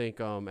I don't think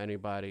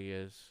anybody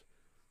is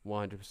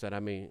 100%. I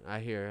mean, I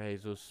hear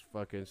Jesus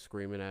fucking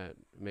screaming at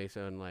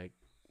Mason like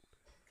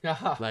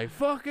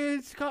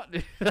fucking Scott.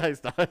 I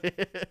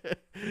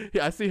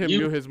see him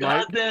mute his mic.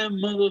 Goddamn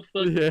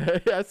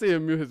motherfucker. Yeah, I see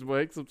him mute his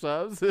mic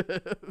sometimes. Yeah.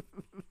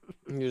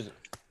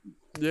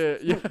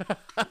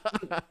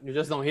 You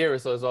just don't hear it,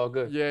 so it's all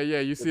good. Yeah.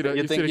 You see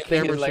the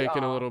camera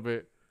shaking a little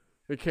bit.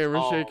 The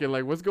camera shaking.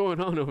 Like, what's going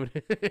on over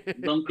there?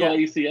 Don't call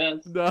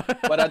ECS. No.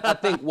 But I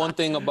think one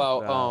thing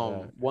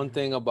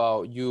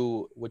about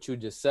you, what you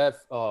just said,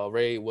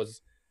 Ray,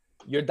 was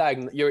you're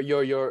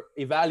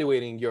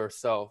evaluating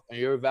yourself, and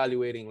you're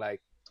evaluating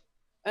like,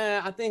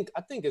 I think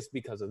it's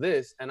because of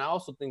this, and I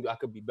also think I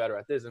could be better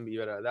at this and be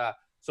better at that.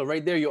 So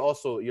right there,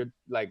 you're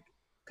like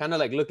kind of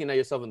like looking at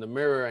yourself in the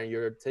mirror, and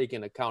you're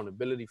taking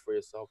accountability for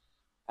yourself.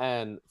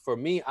 And for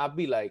me, I'd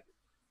be like,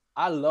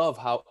 I love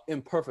how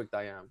imperfect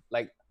I am.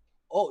 Like,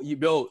 a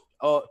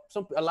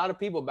lot of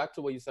people, back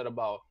to what you said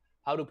about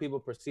how do people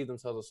perceive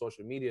themselves on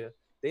social media,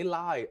 they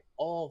lie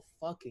all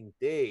fucking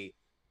day.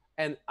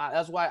 And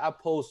that's why I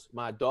post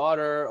my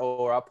daughter,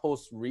 or I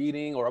post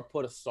reading, or I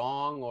put a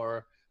song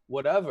or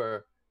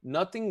whatever.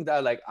 Nothing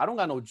that, like, I don't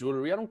got no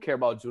jewelry. I don't care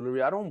about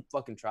jewelry. I don't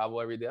fucking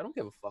travel every day. I don't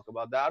give a fuck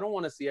about that. I don't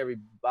want to see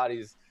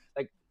everybody's,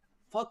 like,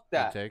 fuck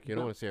that. Dick. You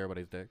don't want to see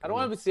everybody's dick. I don't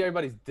want to see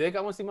everybody's dick. I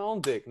want to see my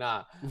own dick.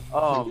 Nah.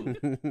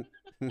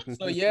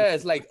 So yeah,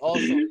 it's like, also,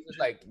 it's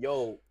like,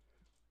 yo,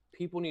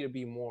 people need to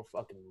be more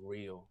fucking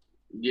real.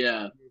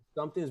 Yeah. If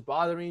something's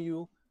bothering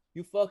you,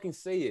 you fucking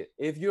say it.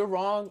 If you're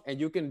wrong and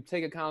you can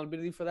take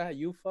accountability for that,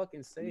 you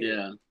fucking say it.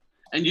 Yeah.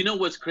 And you know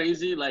what's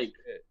crazy? Like,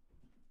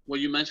 what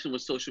you mentioned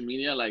with social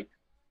media, like,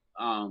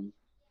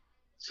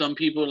 some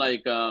people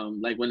like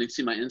when they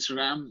see my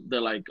Instagram, they're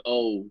like,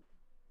 oh,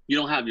 you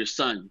don't have your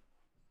son.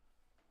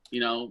 You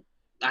know,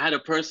 I had a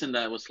person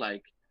that was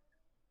like,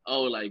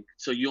 oh, like,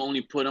 so you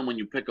only put him when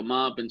you pick him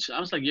up, and I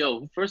was like,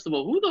 yo, first of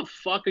all, who the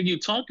fuck are you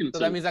talking to?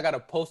 So that means I gotta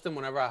post him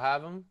whenever I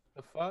have him?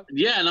 The fuck?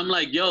 Yeah, and I'm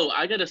like, yo,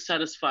 I gotta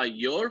satisfy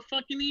your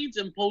fucking needs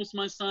and post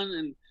my son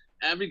and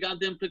every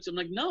goddamn picture. I'm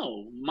like,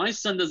 no, my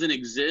son doesn't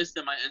exist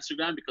in my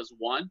Instagram because,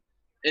 one,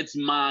 it's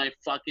my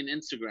fucking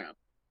Instagram.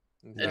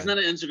 Okay. It's not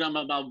an Instagram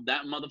about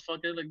that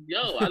motherfucker. Like,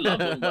 yo, I love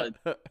him, but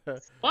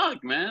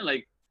fuck, man.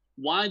 Like,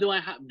 why do I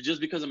have, just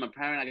because I'm a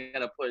parent, I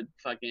gotta put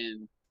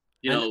fucking,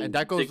 you know, and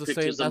that goes the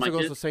same. That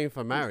goes the same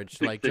for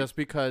marriage. Like, just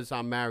because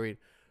I'm married,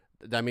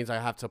 that means I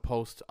have to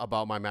post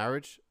about my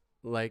marriage.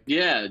 Like,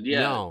 yeah,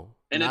 no,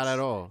 and not at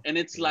all. And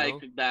it's like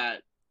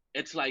that.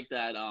 It's like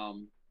that.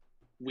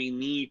 We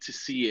need to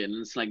see it,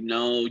 and it's like,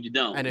 no, you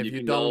don't. And if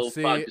you don't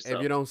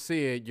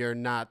see it, you're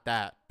not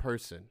that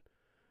person.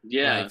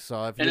 Yeah. Like,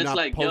 so if you're not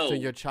like,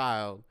 posting your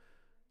child,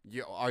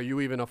 are you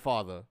even a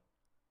father?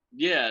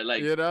 Yeah,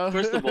 like, you know?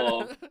 First of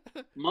all,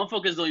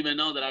 motherfuckers don't even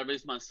know that I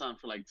raised my son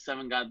for like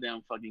 7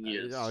 goddamn fucking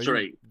years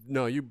straight.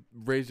 You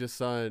raised your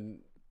son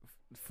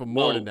for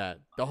more than that.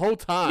 The whole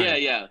time.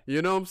 Yeah.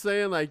 You know what I'm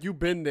saying? Like, you've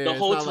been there. The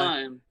whole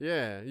time.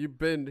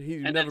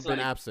 He's never been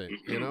absent,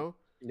 you know?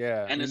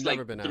 Yeah. And it's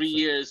like 3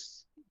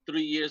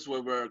 years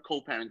where we're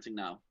co-parenting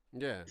now.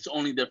 Yeah. It's the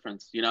only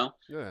difference, you know?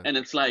 Yeah. And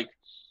it's like,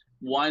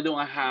 why do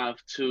I have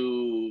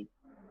to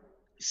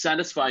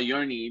satisfy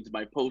your needs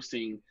by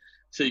posting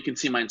so you can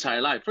see my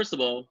entire life? First of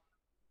all,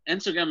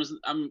 Instagram is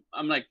I'm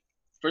like,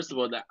 first of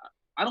all, that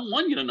I don't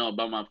want you to know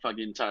about my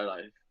fucking entire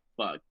life.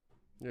 Fuck.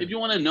 Yeah. If you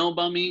want to know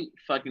about me,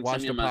 fucking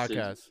Watch send me a the message.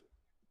 podcast.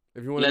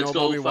 If you want to know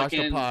about me, watch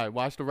the pod.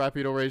 Watch the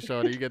RapidoRay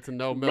Show. Then you get to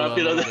know Miller.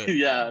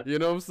 Yeah. You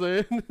know what I'm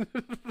saying?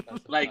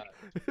 Like,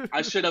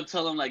 I should have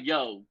told him, like,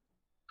 yo,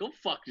 go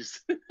fuck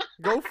yourself.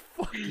 Go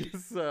fuck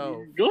yourself.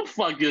 Go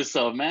fuck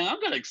yourself, man.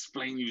 I'm gonna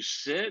explain you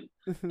shit.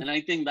 And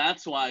I think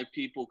that's why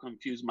people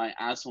confuse my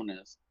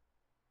assholeness.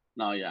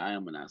 No, yeah, I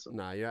am an asshole.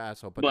 Nah, you're an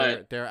asshole,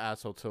 but they're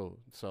asshole too.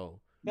 So.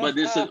 But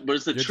there's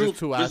the truth.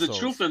 There's a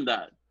truth in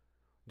that.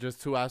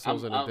 Just two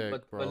assholes and a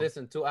dick, bro. But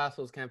listen, two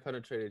assholes can't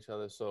penetrate each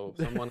other, so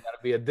someone gotta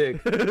be a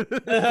dick.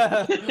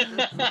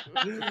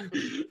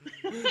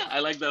 I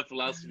like that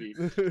philosophy.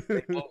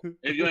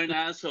 If you're an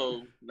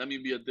asshole, let me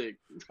be a dick.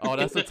 Oh,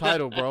 that's the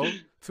title, bro.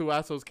 Two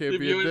assholes can't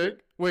be a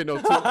dick. Wait, no.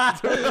 Yeah,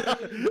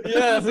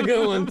 that's a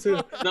good one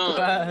too. No,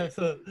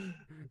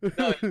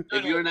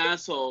 if you're an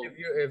asshole,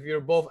 if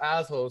you're both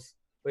assholes,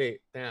 wait,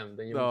 damn.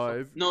 Then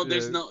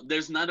there's not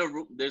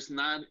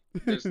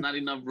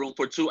enough room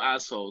for two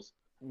assholes.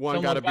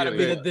 One gotta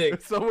be a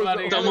dick. Someone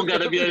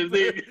gotta be a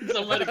dick.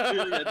 Somebody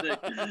clearly a dick.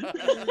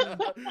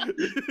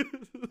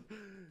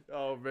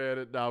 Oh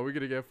man, we're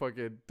gonna get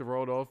fucking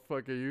thrown off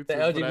fucking YouTube. The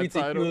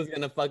LGBTQ is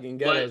gonna fucking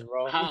get us,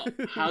 bro.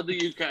 How do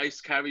you guys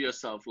carry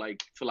yourself,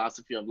 like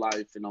philosophy of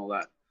life and all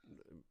that?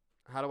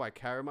 How do I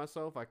carry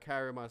myself? I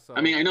carry myself.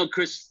 I mean, I know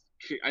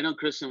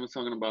Christian was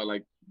talking about,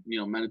 like,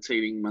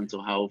 meditating,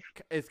 mental health.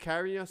 Is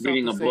carrying yourself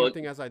the same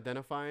thing as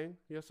identifying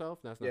yourself?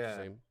 That's not the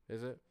same,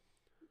 is it?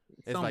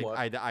 It's somewhat.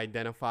 Like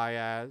identify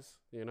as,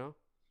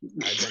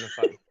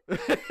 Identify.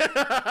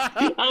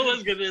 I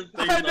was gonna say.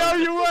 I know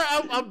you were.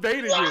 I'm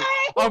baiting you.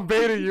 I'm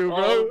baiting you,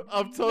 bro.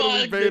 I'm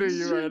totally baiting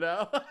you right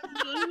now.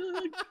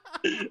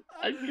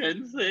 I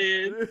can't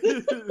say it.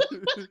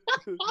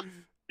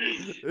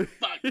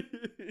 Fuck.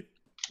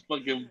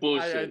 Fucking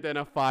bullshit. I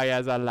identify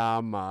as a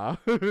llama.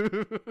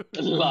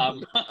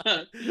 Llama.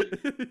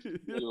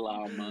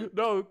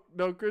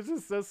 No, Christian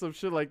says some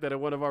shit like that in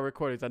one of our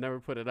recordings. I never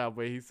put it out,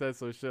 but he says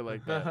some shit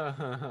like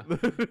that.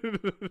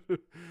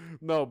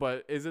 No,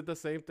 but is it the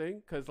same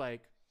thing? Because,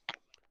 like,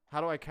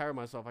 how do I carry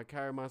myself? I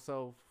carry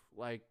myself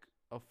like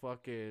a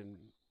fucking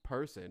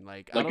person.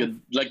 Like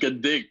a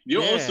dick.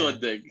 You're also a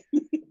dick.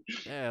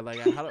 Yeah,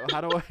 like,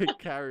 how do I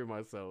carry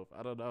myself?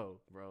 I don't know,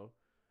 bro.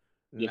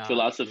 Your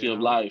philosophy of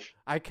life.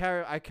 I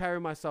carry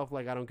myself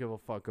like I don't give a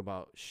fuck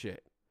about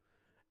shit,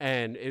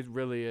 and it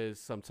really is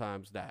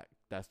sometimes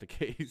that's the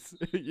case.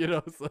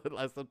 So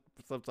like,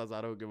 sometimes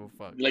I don't give a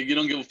fuck. Like, you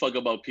don't give a fuck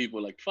about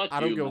people. Like, fuck you, I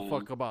don't give a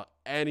fuck about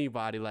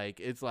anybody. Like,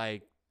 it's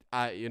like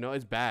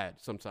it's bad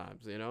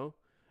sometimes. And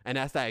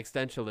that's that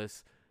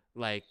existentialist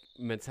like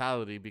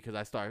mentality, because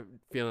I start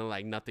feeling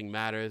like nothing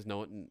matters.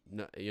 No,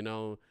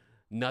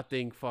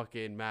 nothing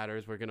fucking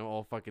matters. We're gonna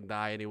all fucking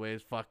die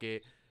anyways. Fuck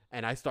it.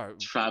 And I start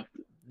trapped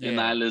in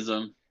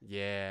nihilism.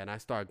 Yeah, and I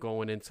start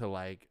going into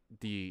like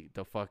the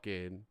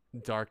fucking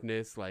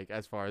darkness, like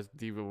as far as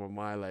deep in my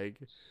mind, like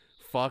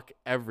fuck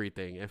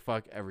everything and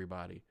fuck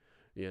everybody,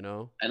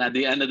 And at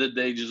the end of the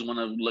day, you just want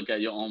to look at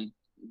your own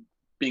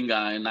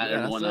pinga and not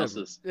everyone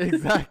else's.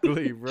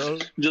 Exactly, bro.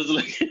 Just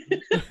like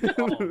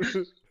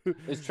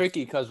it's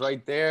tricky because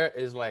right there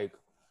is like,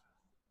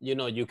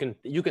 you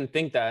can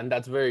think that, and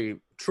that's very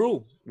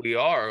true. We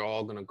are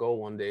all gonna go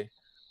one day.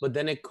 But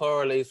then it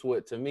correlates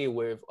with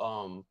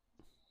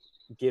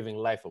giving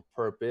life a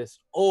purpose,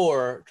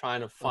 or trying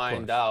to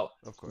find out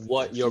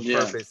what your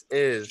purpose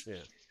is.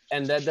 Yeah.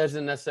 And that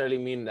doesn't necessarily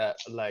mean that,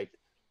 like,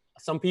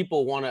 some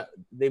people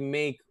they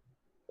make,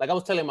 like I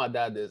was telling my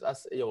dad this, I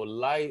said,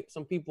 life,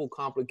 some people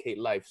complicate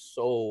life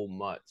so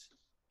much.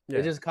 Yeah.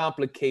 They just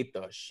complicate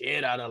the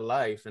shit out of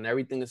life, and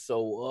everything is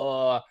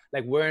so,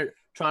 like we're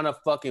trying to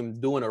fucking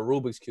doing a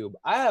Rubik's Cube.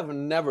 I have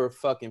never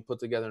fucking put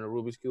together a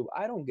Rubik's Cube.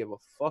 I don't give a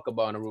fuck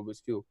about a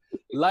Rubik's Cube.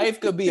 Life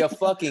could be a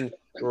fucking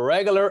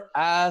regular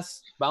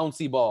ass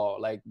bouncy ball.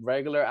 Like,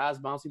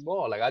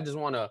 I just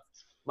want to,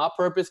 my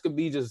purpose could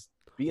be just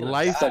being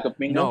life.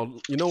 No,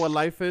 you know what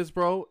life is,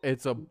 bro?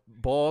 It's a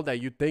ball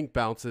that you think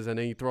bounces, and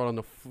then you throw it on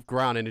the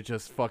ground, and it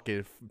just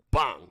fucking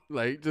bang,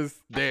 like just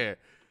there.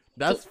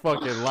 That's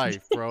fucking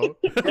life, bro.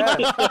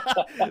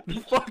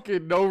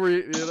 Fucking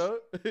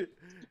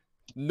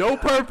no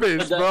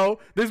purpose, bro.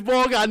 This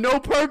ball got no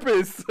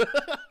purpose.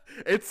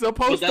 It's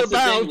supposed to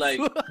bounce. Thing, like,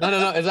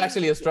 no. It's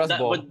actually a stress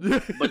ball.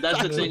 But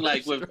that's the thing,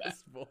 like with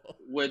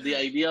the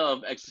idea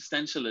of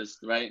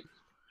existentialist, right?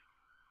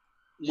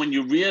 When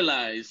you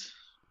realize,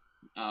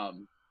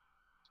 and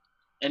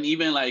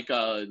even like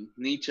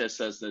Nietzsche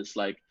says this,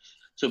 like,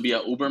 to be a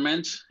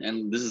Ubermensch,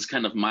 and this is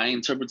kind of my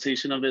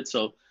interpretation of it.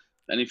 So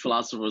any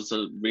philosophers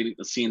are really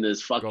seeing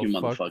this, fuck you,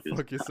 motherfuckers.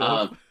 Fuck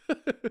yourself.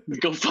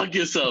 Go fuck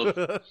yourself.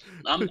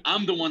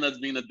 I'm the one that's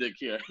being a dick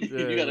here.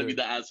 You gotta be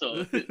the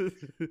asshole.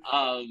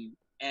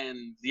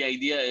 And the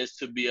idea is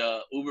to be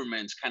a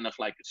Ubermensch, kind of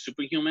like a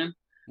superhuman,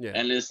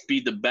 and let's be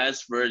the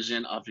best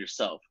version of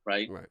yourself,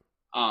 right?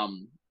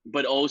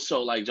 but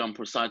also like John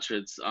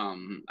Sartre's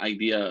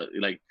idea,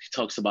 like he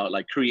talks about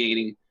like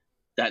creating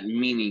that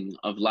meaning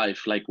of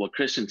life, like what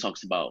Christian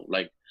talks about,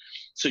 like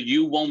so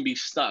you won't be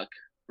stuck,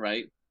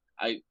 right?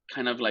 I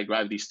kind of like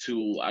grab these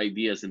two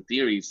ideas and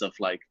theories of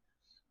like,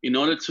 in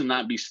order to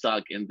not be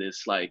stuck in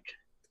this like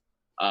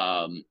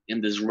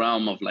in this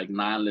realm of like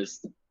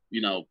nihilist,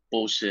 you know,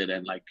 bullshit,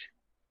 and like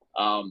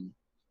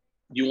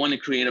you want to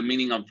create a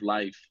meaning of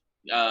life,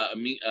 a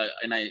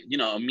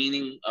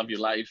meaning of your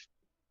life.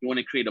 You want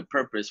to create a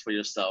purpose for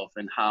yourself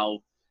and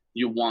how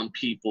you want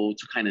people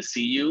to kind of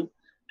see you,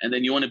 and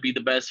then you want to be the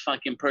best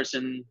fucking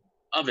person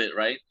of it,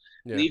 right?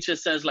 Yeah. Nietzsche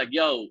says like,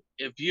 yo,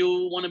 if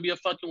you want to be a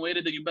fucking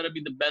waiter, then you better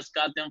be the best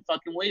goddamn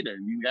fucking waiter.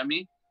 You got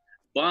me?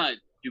 But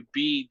you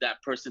be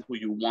that person who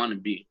you want to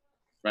be,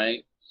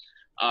 right?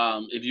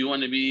 If you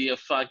want to be a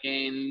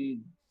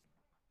fucking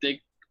dick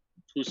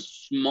who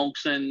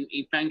smokes and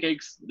eat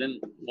pancakes,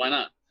 then why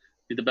not?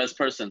 Be the best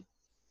person.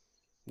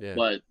 Yeah.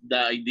 But the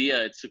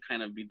idea is to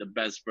kind of be the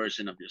best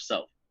version of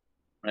yourself,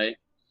 right?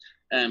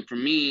 And for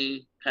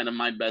me, kind of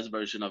my best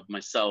version of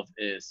myself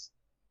is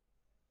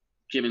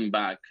giving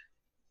back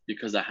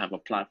because I have a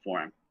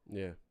platform.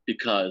 Yeah.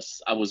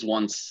 Because I was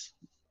once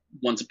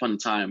upon a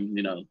time,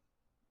 you know,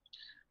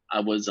 I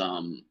was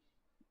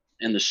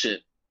in the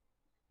shit.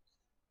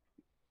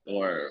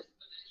 Or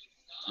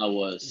I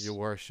was. You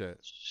were shit.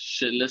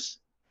 Shitless.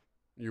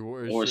 You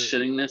were or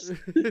shit. Shittingness.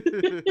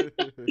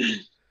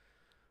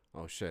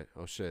 Oh shit!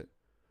 Oh shit!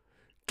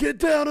 Get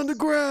down on the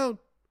ground.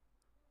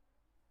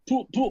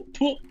 Poop, poop,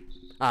 poop.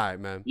 All right,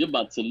 man. You're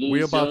about to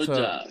lose your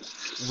job.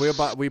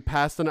 We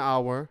passed an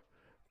hour,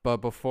 but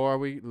before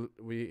we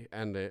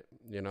end it,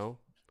 you know.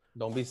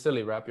 Don't be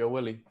silly. Rap your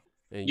willy.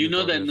 And you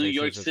know that New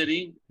York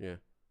City. Yeah.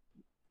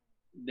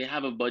 They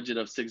have a budget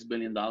of $6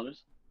 billion.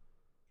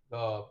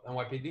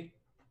 NYPD.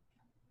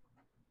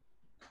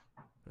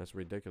 That's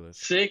ridiculous.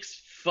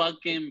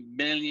 $6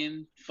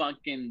 billion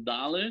fucking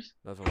dollars.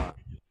 That's a lot.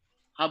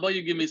 How about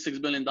you give me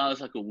 $6 billion? I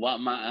could wipe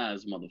my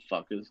ass,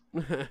 motherfuckers.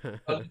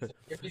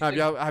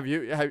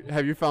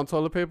 have you found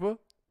toilet paper?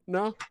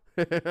 No.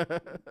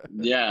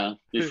 Yeah,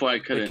 before I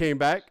couldn't. It came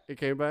back.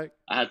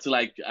 I had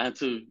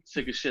to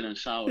take a shit and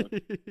shower.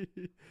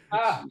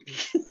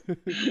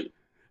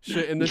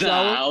 Shit in the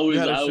shower?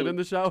 Shit in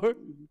the shower?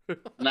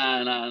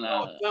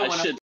 Nah.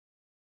 I shit.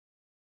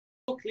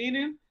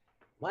 Cleaning,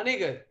 my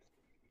nigga.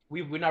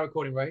 We're not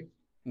recording, right?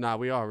 Nah,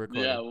 we are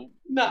recording. Yeah.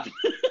 Nah.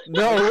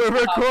 No, we're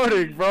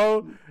recording,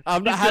 bro. I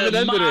haven't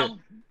ended it.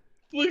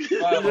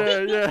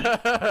 Yeah.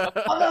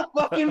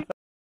 Motherfucking.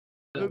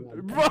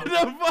 Bro,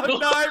 the fuck?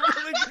 No,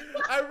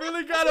 I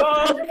really gotta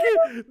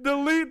fucking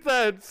delete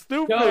that.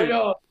 Stupid.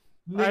 Yo.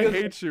 I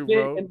hate you,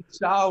 bro. In the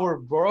shower,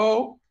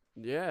 bro.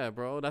 Yeah,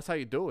 bro. That's how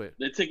you do it.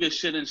 They take a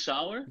shit in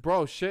shower?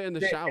 Bro, shit in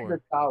the shower. In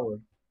the shower.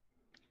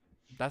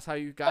 That's how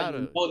you gotta.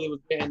 They was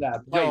getting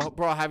that. Yo,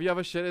 bro, have you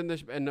ever shit in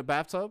the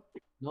bathtub?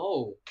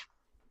 No.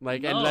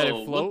 Like, and let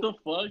it float? What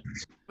the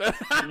fuck?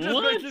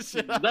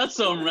 What? That's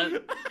some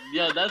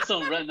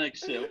redneck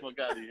shit. Fuck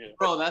out of here.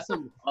 Bro, that's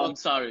some. I'm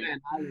sorry.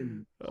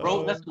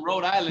 Bro, that's some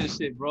Rhode Island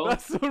shit, bro.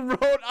 That's some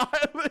Rhode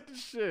Island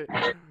shit. All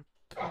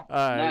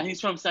right. Nah, he's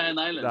from Staten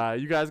Island. Nah,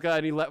 you guys got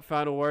any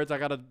final words? I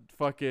gotta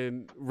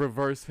fucking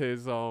reverse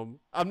his. I'm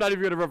not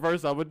even gonna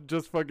reverse. I would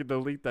just fucking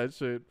delete that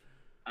shit.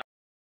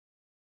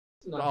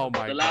 Oh my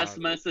God. The last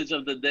message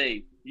of the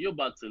day. You're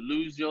about to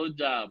lose your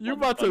job. You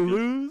about to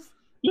lose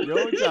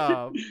your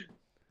job.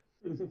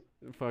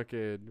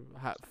 Fucking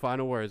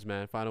final words,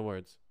 man. Final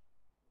words.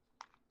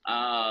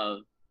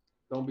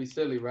 Don't be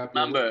silly, rap.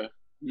 Remember,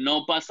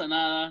 no pasa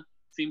nada,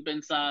 sin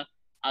pensar,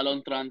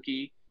 alon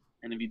tranqui.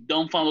 And if you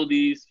don't follow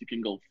these, you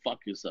can go fuck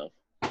yourself.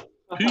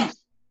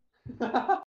 Peace.